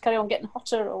 Will it just carry on getting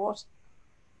hotter or what?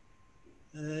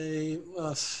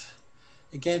 Well,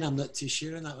 again, I'm not too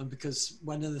sure on that one, because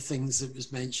one of the things that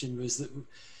was mentioned was that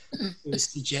it was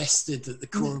suggested that the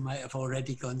core might have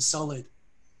already gone solid,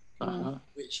 in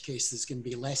which case there's going to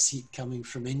be less heat coming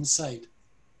from inside.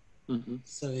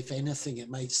 So if anything, it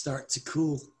might start to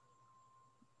cool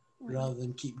rather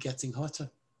than keep getting hotter.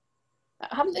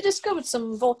 Haven't they discovered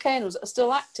some volcanoes that are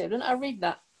still active? Didn't I read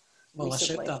that? Well,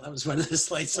 recently? I showed that. That was one of the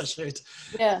slides I showed.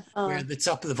 Yeah. Where the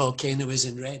top of the volcano is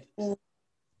in red.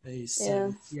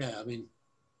 Yeah. Yeah, I mean,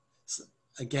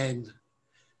 again,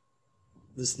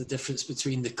 there's the difference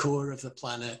between the core of the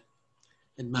planet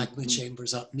and magma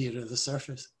chambers up nearer the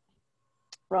surface.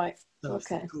 Right. So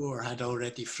Okay. if the core had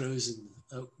already frozen,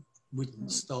 it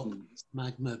wouldn't stop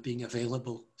magma being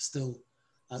available still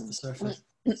at the surface.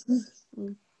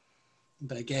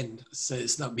 But again, so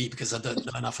it's not me because I don't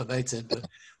know enough about it, but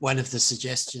one of the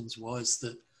suggestions was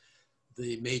that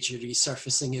the major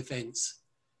resurfacing events,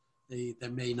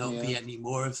 there may not be any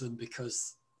more of them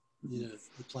because, you know,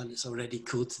 the planet's already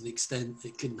cooled to the extent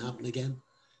it couldn't happen again.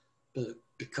 But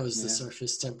because the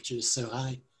surface temperature is so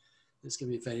high, it's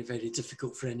going to be very, very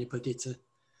difficult for anybody to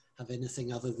have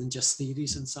anything other than just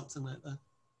theories and something like that.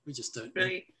 We just don't know.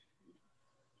 Right.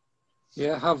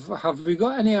 Yeah, have we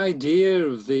got any idea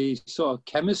of the sort of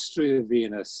chemistry of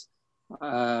Venus,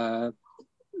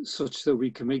 such that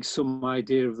we can make some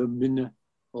idea of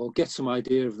get some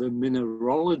idea of the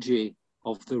mineralogy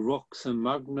of the rocks and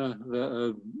magma that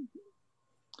are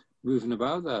moving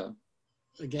about there?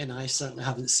 Again, I certainly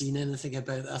haven't seen anything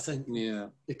about it. I think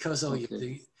because I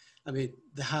mean,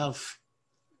 they have,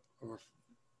 or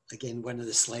again, one of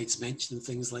the slides mentioned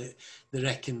things like they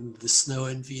reckon the snow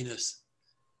in Venus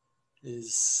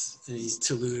is a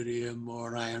tellurium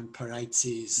or iron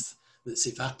pyrites that's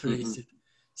evaporated.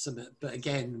 But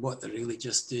again, what they're really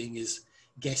just doing is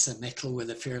guess a metal with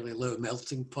a fairly low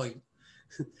melting point.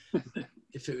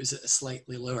 If it was at a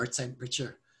slightly lower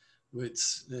temperature, would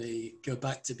they go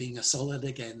back to being a solid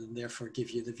again and therefore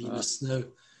give you the Venus snow?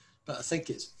 But I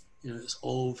think it's, you know, it's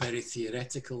all very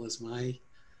theoretical as my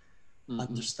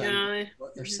understanding of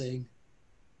what they're saying.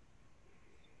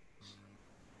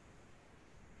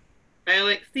 I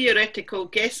like theoretical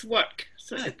guesswork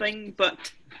sort of thing,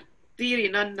 but theory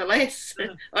nonetheless,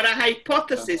 or a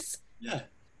hypothesis. Yeah.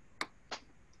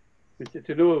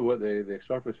 To know what the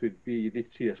surface would be, you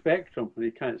need to see a spectrum, and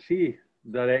you can't see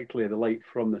directly the light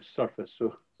from the surface,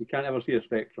 so you can't ever see a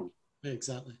spectrum.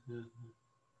 Exactly. Yeah.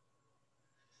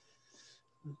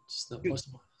 It's not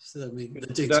possible. So, I mean,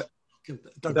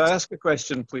 could I ask a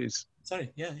question, please?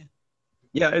 Sorry, yeah.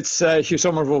 Yeah, it's Hugh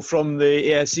Somerville from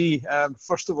the ASE.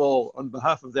 First of all, on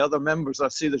behalf of the other members, I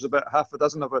see there's about half a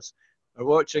dozen of us are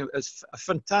watching. It's a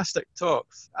fantastic talk,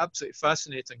 absolutely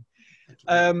fascinating.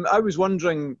 I was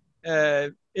wondering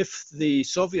if the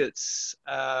Soviets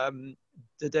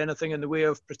did anything in the way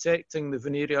of protecting the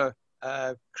Veneria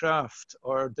craft,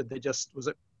 or did they was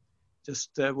it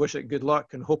just wish it good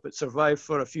luck and hope it survived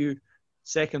for a few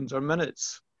seconds or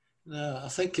minutes? No, I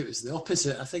think it was the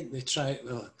opposite. I think they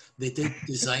did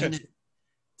design it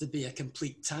to be a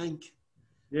complete tank.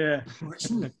 Yeah.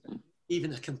 Unfortunately,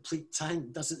 even a complete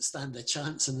tank doesn't stand a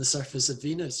chance on the surface of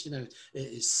Venus. You know, it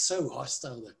is so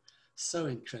hostile there, so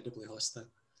incredibly hostile.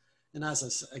 And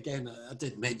as I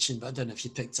did mention, but I don't know if you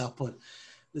picked up on,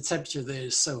 the temperature there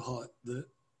is so hot that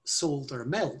solder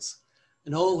melts,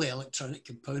 and all the electronic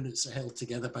components are held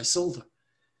together by solder.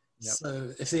 Yep.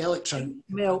 So if the electron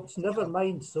melts, never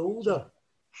mind solder.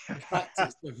 In fact,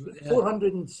 it's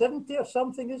 470 or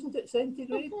something, isn't it,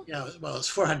 centigrade? Yeah, well, it's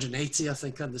 480, I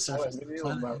think, on the surface of the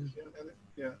planet.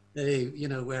 You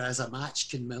know, whereas a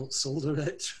match can melt solder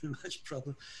without too much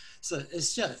problem. So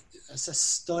it's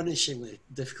astonishingly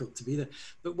difficult to be there.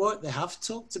 But what they have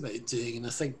talked about doing, and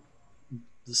I think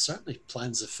there's certainly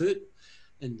plans afoot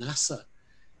in NASA,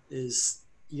 is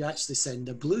you actually send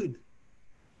a balloon.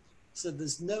 So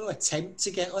there's no attempt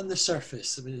to get on the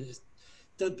surface. I mean,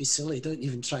 don't be silly, don't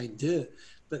even try and do it.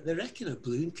 But they reckon a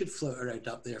balloon could float around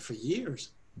up there for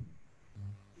years.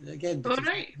 Again, because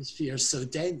the atmosphere is so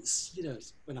dense, you know,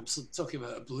 when I'm talking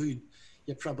about a balloon,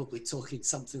 you're probably talking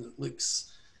something that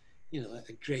looks, you know, like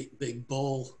a great big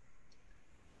ball.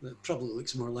 That probably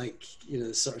looks more like, you know,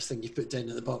 the sort of thing you put down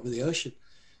at the bottom of the ocean.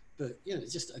 But, you know,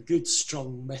 just a good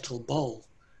strong metal ball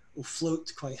will float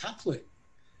quite happily.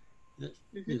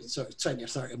 You know, sort of 20 or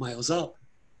 30 miles up,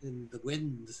 and the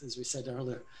wind, as we said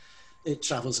earlier, it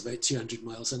travels about 200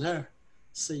 miles an hour.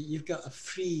 So you've got a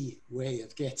free way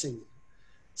of getting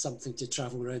something to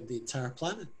travel around the entire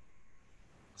planet.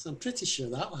 So I'm pretty sure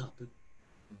that will happen.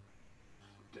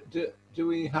 Do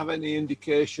we have any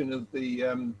indication of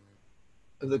the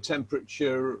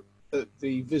temperature at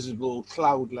the visible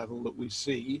cloud level that we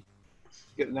see?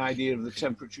 To get an idea of the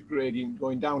temperature gradient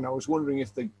going down. I was wondering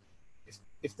if the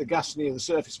gas near the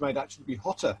surface might actually be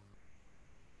hotter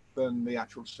than the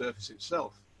actual surface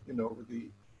itself, you know, with the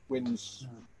winds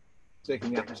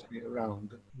taking the atmosphere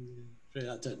around.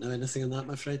 I don't know anything on that, I'm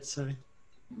afraid, sorry.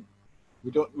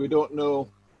 We don't know.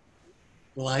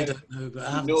 Well, I don't know, but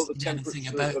I haven't seen anything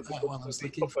about that while I was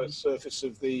looking for it. Surface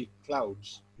of the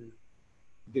clouds. Yeah.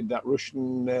 Did that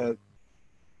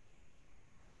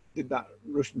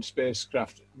Russian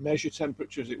spacecraft measure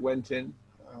temperature as it went in?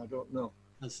 I don't know.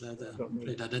 I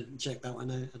didn't check that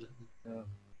one out. I don't know.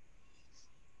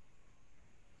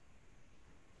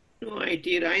 No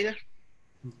idea either.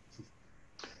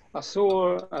 I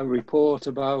saw a report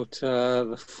about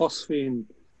the phosphine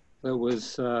that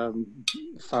was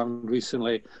found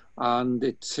recently, and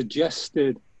it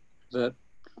suggested that,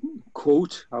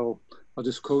 quote, I'll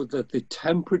just quote, that the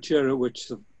temperature at which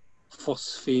the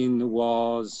phosphine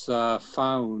was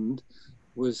found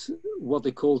was what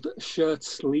they called shirt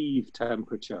sleeve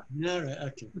temperature. Yeah, right,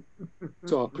 okay.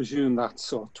 So I presume that's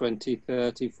sort of 20,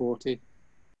 30, 40,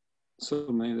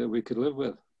 something that we could live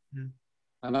with. Yeah.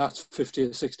 And that's 50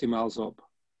 or 60 miles up.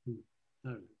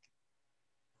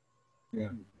 Yeah.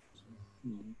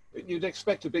 You'd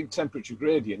expect a big temperature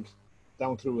gradient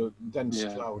down through a dense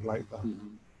cloud like that.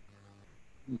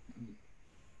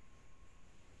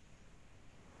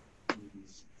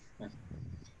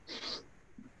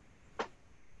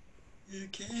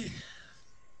 Okay.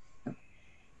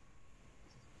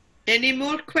 Any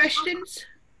more questions?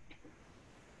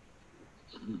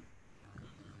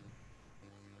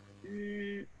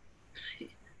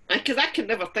 Because I can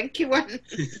never think of one.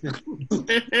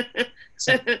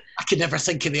 I can never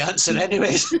think of the answer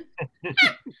anyways.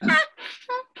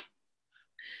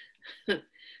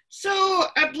 So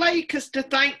I'd like us to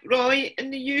thank Roy in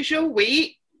the usual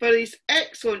way for his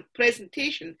excellent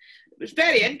presentation. It was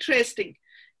very interesting,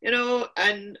 you know,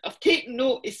 and I've taken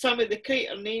note of some of the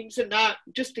crater names and that,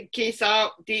 just in case I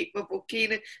update my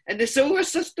volcano and the solar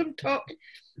system talk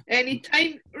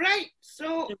anytime. Right,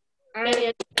 so...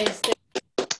 Very interesting.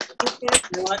 Thank you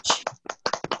very much.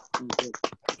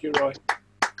 Thank you, Roy.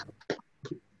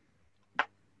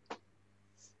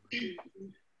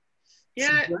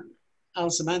 Yeah.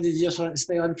 Alice, Amanda, do you just want to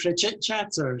stay on for a chit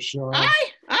chat, or sure?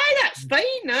 Aye, that's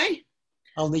fine. Aye.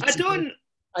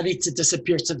 I need to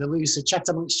disappear to the loo, so chat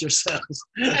amongst yourselves.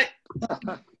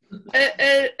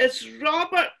 Is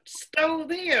Robert still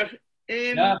there?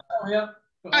 Yeah.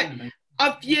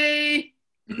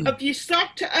 Have you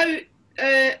sorted out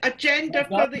agenda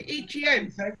for the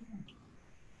AGM?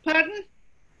 Pardon?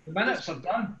 The minutes are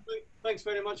done. Thanks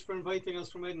very much for inviting us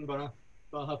from Edinburgh.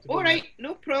 I'll have to go. All right,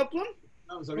 no problem.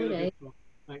 That was a really good talk.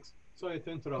 Thanks. Sorry to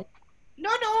interrupt. No,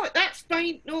 that's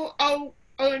fine. No, I'll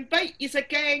invite you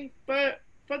again for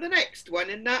the next one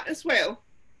and that as well.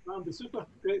 That'll be super.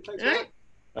 Great. Thanks.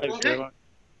 Thanks very much.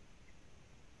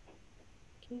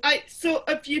 So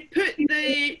if you put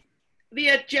the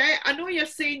agenda, I know you're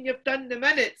saying you've done the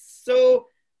minutes. So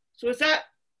is that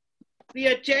the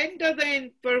agenda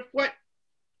then for what?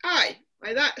 Aye,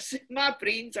 that's my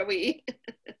brain's away.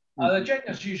 The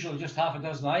agenda's usually just half a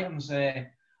dozen items, and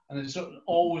it's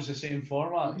always the same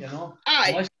format, you know. Aye.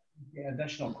 Unless you get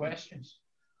additional questions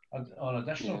or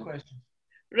additional questions.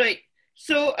 Right.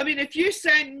 So I mean, if you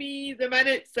send me the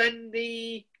minutes and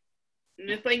the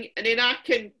thing, and then I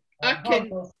can.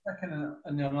 I'll stick in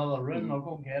another room. I'll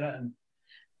go and get it and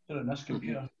put it in this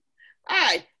computer.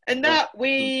 Aye, and that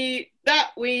way,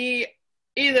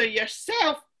 either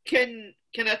yourself can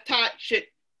attach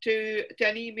it to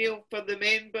an email for the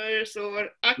members, or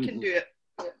I can do it.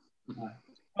 Well,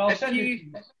 I'll send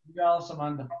it to Alice,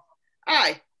 Amanda.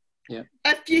 Aye. Yeah.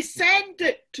 If you send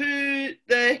it to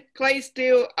the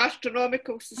Clydesdale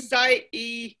Astronomical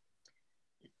Society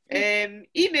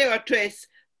email address,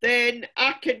 then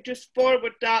I can just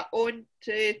forward that on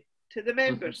to the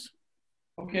members.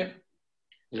 Okay.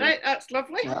 Right, that's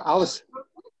lovely. Alice,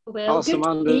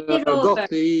 Amanda,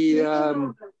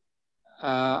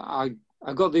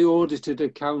 I got the audited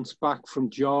accounts back from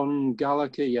John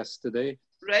Gallagher yesterday.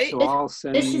 Right. So I'll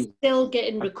send this is still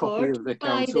getting a copy of the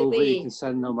accounts over. You can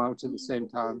send them out at the same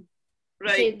time.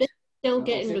 Right. So this is still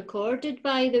getting recorded,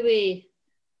 by the way.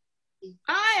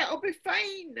 Aye, it'll be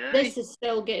fine. Aye. This is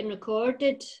still getting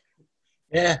recorded.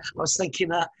 Yeah, I was thinking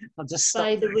that. I'll just stop.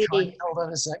 By the way. Hold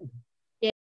on a second.